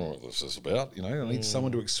 I don't know what this is about. I need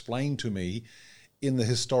someone to explain to me in the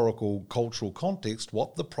historical, cultural context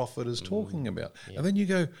what the prophet is talking about. Yeah. And then you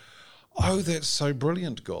go, oh, that's so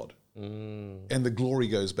brilliant, God. And the glory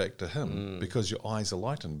goes back to him because your eyes are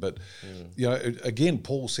lightened. But again,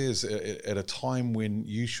 Paul says at a time when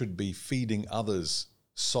you should be feeding others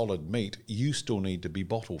solid meat, you still need to be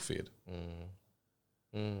bottle fed.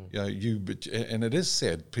 And it is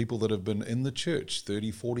sad, people that have been in the church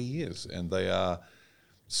 30, 40 years and they are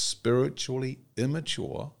spiritually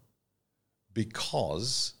immature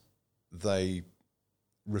because they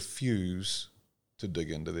refuse to dig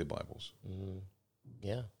into their Bibles.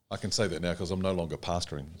 Yeah. I can say that now because I'm no longer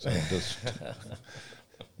pastoring. So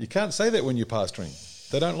you can't say that when you're pastoring.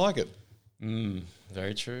 They don't like it.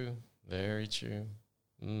 Very true. Very true.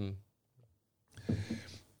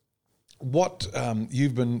 What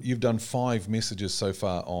you've done 5 messages so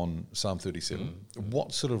far on Psalm 37.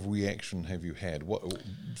 What sort of reaction have you had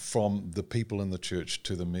from the people in the church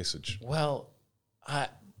to the message? Well,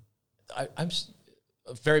 I'm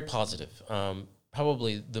very positive.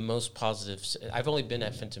 Probably the most positive. I've only been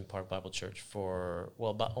at Fenton Park Bible Church for,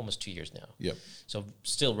 about almost 2 years now. Yep. So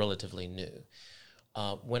still relatively new.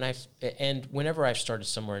 Whenever I've started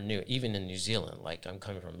somewhere new, even in New Zealand, like I'm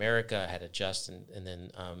coming from America, I had to adjust, and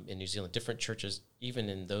then in New Zealand, different churches, even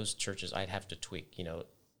in those churches, I'd have to tweak,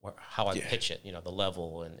 how I pitch it, the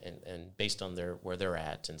level and based on where they're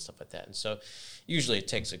at and stuff like that. And so usually it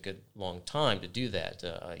takes a good long time to do that,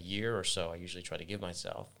 a year or so I usually try to give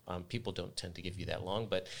myself. People don't tend to give you that long,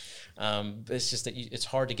 but it's just that it's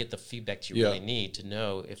hard to get the feedback you really need to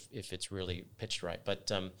know if it's really pitched right.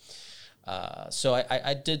 But so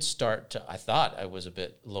I did start I thought I was a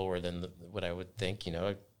bit lower than what I would think,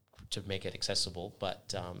 to make it accessible,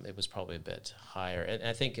 but it was probably a bit higher. And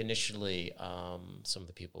I think initially some of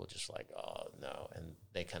the people were just like, oh, no, and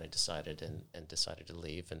they kind of decided to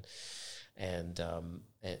leave, and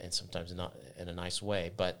sometimes not in a nice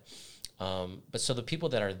way. But so the people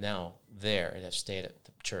that are now there and have stayed at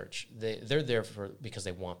the church, they're there because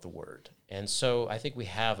they want the word. And so I think we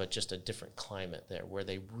have just a different climate there where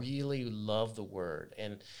they really love the word.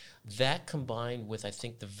 And that combined with, I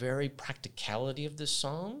think, the very practicality of this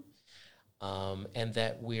psalm, and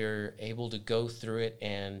that we're able to go through it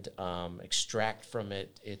and extract from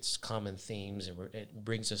it its common themes, and it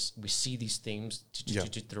brings us, we see these themes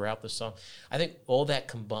throughout the song. I think all that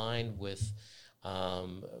combined with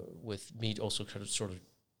me also sort of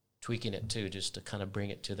tweaking it too, just to kind of bring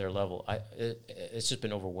it to their level. It's just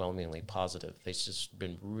been overwhelmingly positive. It's just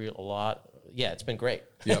been it's been great.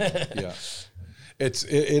 Yeah.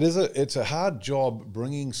 It's a hard job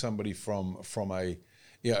bringing somebody from a.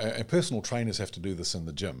 And personal trainers have to do this in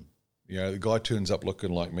the gym. The guy turns up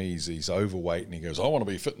looking like me. He's overweight, and he goes, I want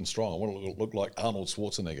to be fit and strong. I want to look like Arnold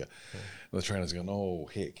Schwarzenegger. And the trainer's going, oh,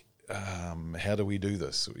 heck, how do we do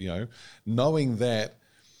this? Knowing that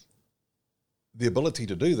the ability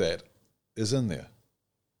to do that is in there.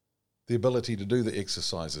 the ability to do the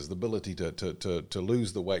exercises, the ability to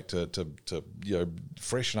lose the weight, to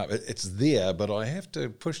freshen up. It's there, but I have to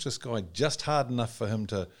push this guy just hard enough for him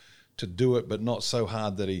to do it, but not so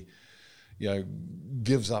hard that he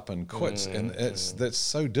gives up and quits. And that's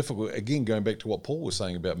so difficult. Again, going back to what Paul was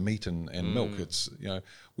saying about meat and milk, it's,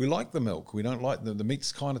 we like the milk. We don't like the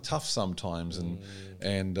meat's kind of tough sometimes.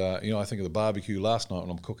 And I think of the barbecue last night when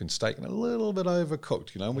I'm cooking steak and a little bit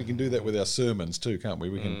overcooked, and we can do that with our sermons too, can't we?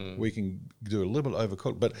 We can do a little bit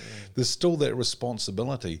overcooked, but there's still that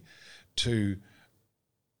responsibility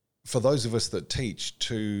for those of us that teach,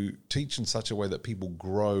 to teach in such a way that people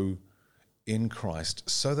grow in Christ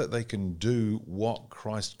so that they can do what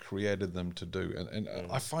Christ created them to do. And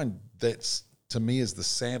I find that's, to me, is the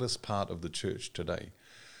saddest part of the church today.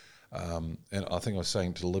 And I think I was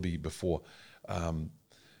saying to Libby before,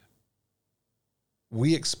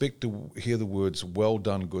 we expect to hear the words, well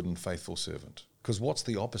done, good and faithful servant. Because what's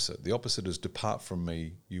the opposite? The opposite is, depart from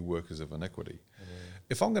me, you workers of iniquity.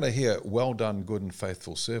 If I'm going to hear, well done, good and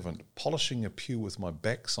faithful servant, polishing a pew with my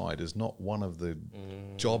backside is not one of the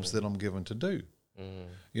jobs that I'm given to do.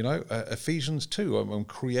 Ephesians 2, I'm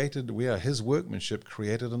created, we are his workmanship,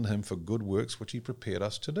 created in him for good works, which he prepared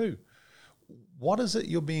us to do. What is it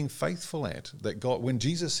you're being faithful at? That God, when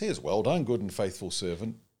Jesus says, well done, good and faithful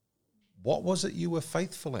servant, what was it you were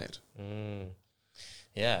faithful at?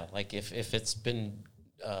 Yeah, like if it's been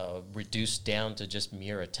reduced down to just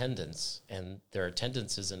mere attendance, and their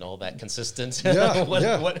attendance isn't all that consistent.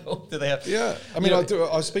 What hope do they have? Yeah, I mean, I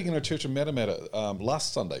was speaking at a church in Matamata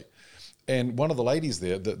last Sunday, and one of the ladies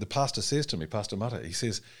there, the pastor says to me, Pastor Mata, he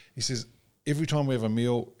says, every time we have a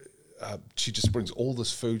meal, she just brings all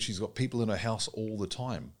this food. She's got people in her house all the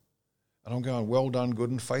time. And I'm going, well done,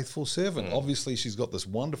 good and faithful servant. Obviously, she's got this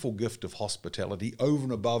wonderful gift of hospitality over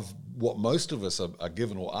and above what most of us are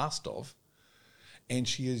given or asked of. And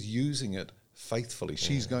she is using it faithfully.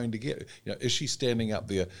 She's going to get, is she standing up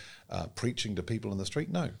there preaching to people in the street?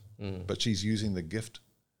 No. But she's using the gift,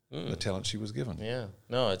 the talent she was given. Yeah.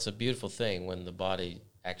 No, it's a beautiful thing when the body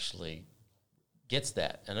actually gets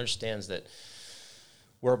that and understands that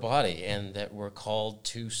we're a body and that we're called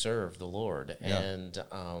to serve the Lord. Yeah. And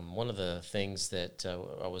one of the things that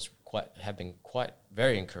have been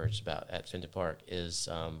very encouraged about at Fenton Park is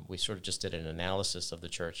we sort of just did an analysis of the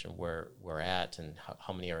church and where we're at and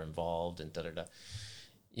how many are involved and da-da-da.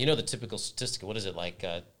 The typical statistic, what is it, like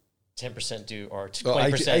 10% do, or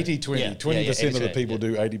 20%? 80-20. 20% of the people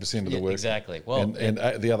do 80% of the work. Exactly. Well, and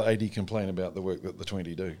the other 80 complain about the work that the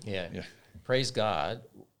 20 do. Yeah. Praise God.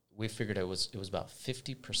 We figured it was about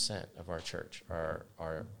 50% of our church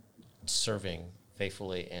are serving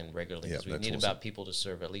faithfully and regularly, because we need about people to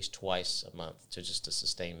serve at least twice a month to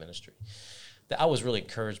sustain ministry. I was really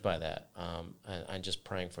encouraged by that. And I'm just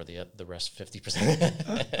praying for the rest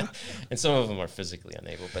 50%. And some of them are physically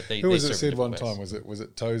unable, but they. Who was it said one time? Was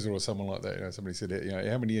it Tozer or someone like that? Somebody said,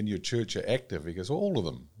 how many in your church are active? He goes, all of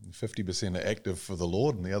them. 50% are active for the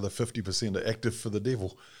Lord, and the other 50% are active for the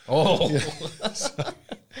devil. Oh. Yeah.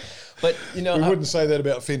 But we wouldn't say that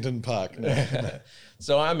about Fenton Park. No.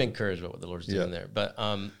 So I'm encouraged by what the Lord's doing there. But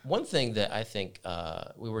one thing that I think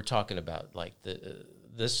we were talking about, like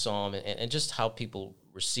this psalm and just how people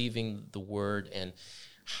receiving the word and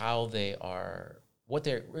how they are, what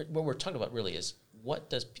we're talking about really is what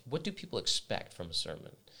do people expect from a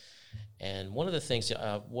sermon? And one of the things,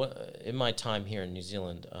 in my time here in New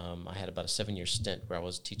Zealand, I had about a 7-year stint where I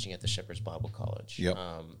was teaching at the Shepherd's Bible College. Yep.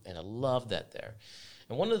 And I loved that there.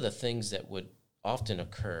 And one of the things that would often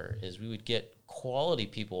occur is we would get quality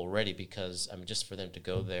people already, because just for them to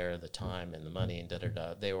go there, the time and the money and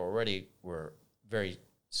da-da-da, they were very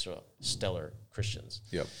sort of stellar Christians.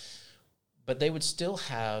 Yep. But they would still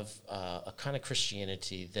have a kind of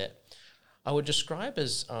Christianity that I would describe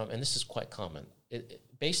as, and this is quite common,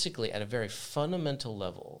 basically at a very fundamental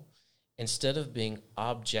level, instead of being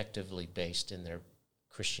objectively based in their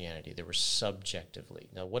Christianity, they were subjectively.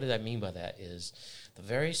 Now, what did I mean by that is the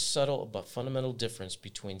very subtle but fundamental difference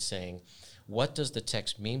between saying, what does the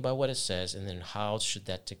text mean by what it says, and then how should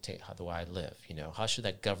that dictate how do I live? How should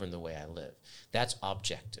that govern the way I live? That's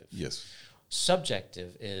objective. Yes.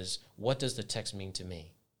 Subjective is, what does the text mean to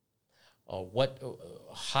me?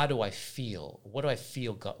 How do I feel? What do I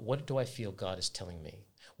feel God is telling me?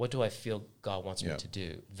 What do I feel God wants me to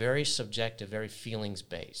do? Very subjective, very feelings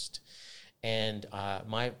based. And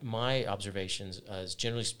my observations is,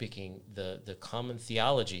 generally speaking, the common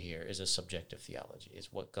theology here is a subjective theology.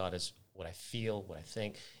 It's what God is, what I feel, what I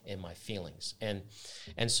think, and my feelings.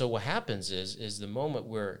 And so what happens is the moment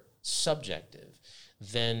we're subjective,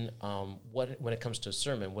 then when it comes to a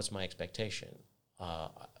sermon, what's my expectation?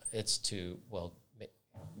 It's to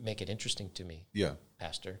make it interesting to me, Yeah.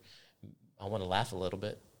 Pastor. I want to laugh a little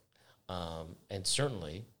bit, and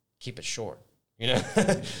certainly keep it short.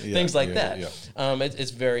 Things like that. Yeah.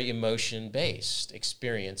 It's very emotion-based,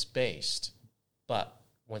 experience-based. But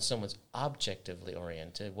when someone's objectively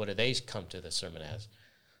oriented, what do they come to the sermon as?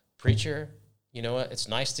 Preacher, you know what? It's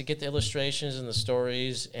nice to get the illustrations and the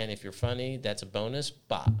stories, and if you're funny, that's a bonus,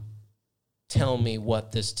 but tell me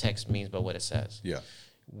what this text means by what it says. Yeah.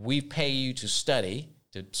 We pay you to study,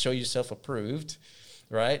 to show yourself approved,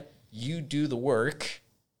 right? You do the work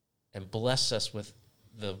and bless us with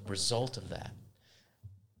the result of that.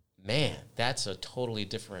 Man, that's a totally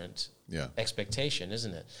different expectation,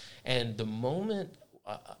 isn't it? And the moment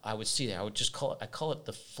I would see that, I would just call it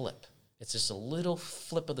the flip. It's just a little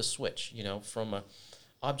flip of the switch, from a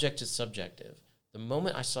object to subjective. The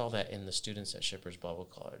moment I saw that in the students at Shippers Bible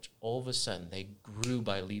College, all of a sudden they grew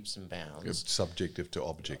by leaps and bounds. It's subjective to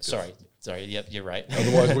objective. Sorry. Yep, you're right.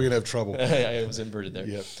 Otherwise, we're gonna have trouble. I was inverted there.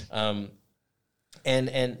 Yep. And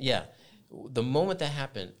the moment that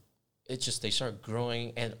happened, they started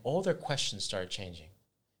growing, and all their questions started changing.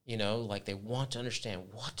 Like they want to understand,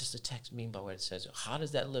 what does the text mean by what it says? How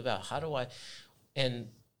does that live out? How do I? And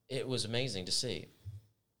it was amazing to see.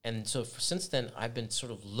 And so since then, I've been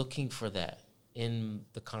sort of looking for that in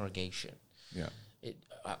the congregation. Yeah.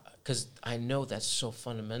 Because I know that's so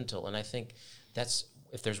fundamental. And I think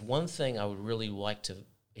if there's one thing I would really like to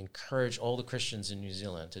encourage all the Christians in New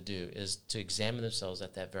Zealand to do, is to examine themselves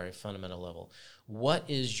at that very fundamental level. What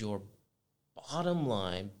is your bottom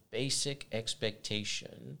line, basic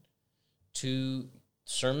expectation to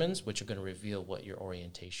sermons, which are going to reveal what your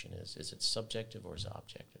orientation is? Is it subjective or is it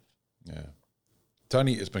objective? Yeah.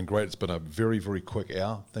 Tony, it's been great. It's been a very, very quick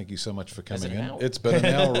hour. Thank you so much for coming in. Hour? It's been an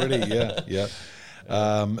hour already. Yeah.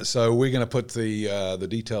 So we're going to put the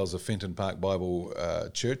details of Fenton Park Bible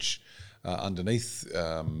Church underneath.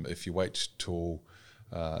 If you wait till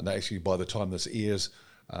actually by the time this airs,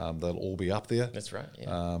 they'll all be up there. That's right. Yeah.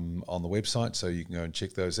 On the website, so you can go and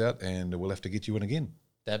check those out, and we'll have to get you in again.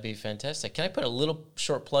 That'd be fantastic. Can I put a little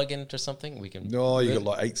short plug into something? We can. No, you got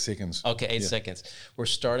like 8 seconds. Okay, 8 seconds. We're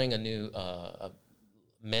starting a new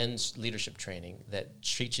men's leadership training that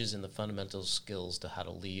teaches in the fundamental skills to how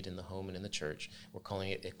to lead in the home and in the church. We're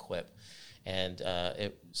calling it Equip. And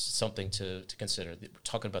it's something to consider. We're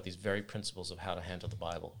talking about these very principles of how to handle the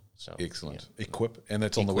Bible. So excellent. Equip, and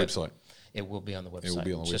that's on the website. It will be on the website. It will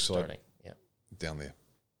be on the Just website. Starting. Yeah. Down there.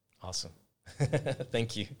 Awesome.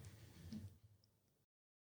 Thank you.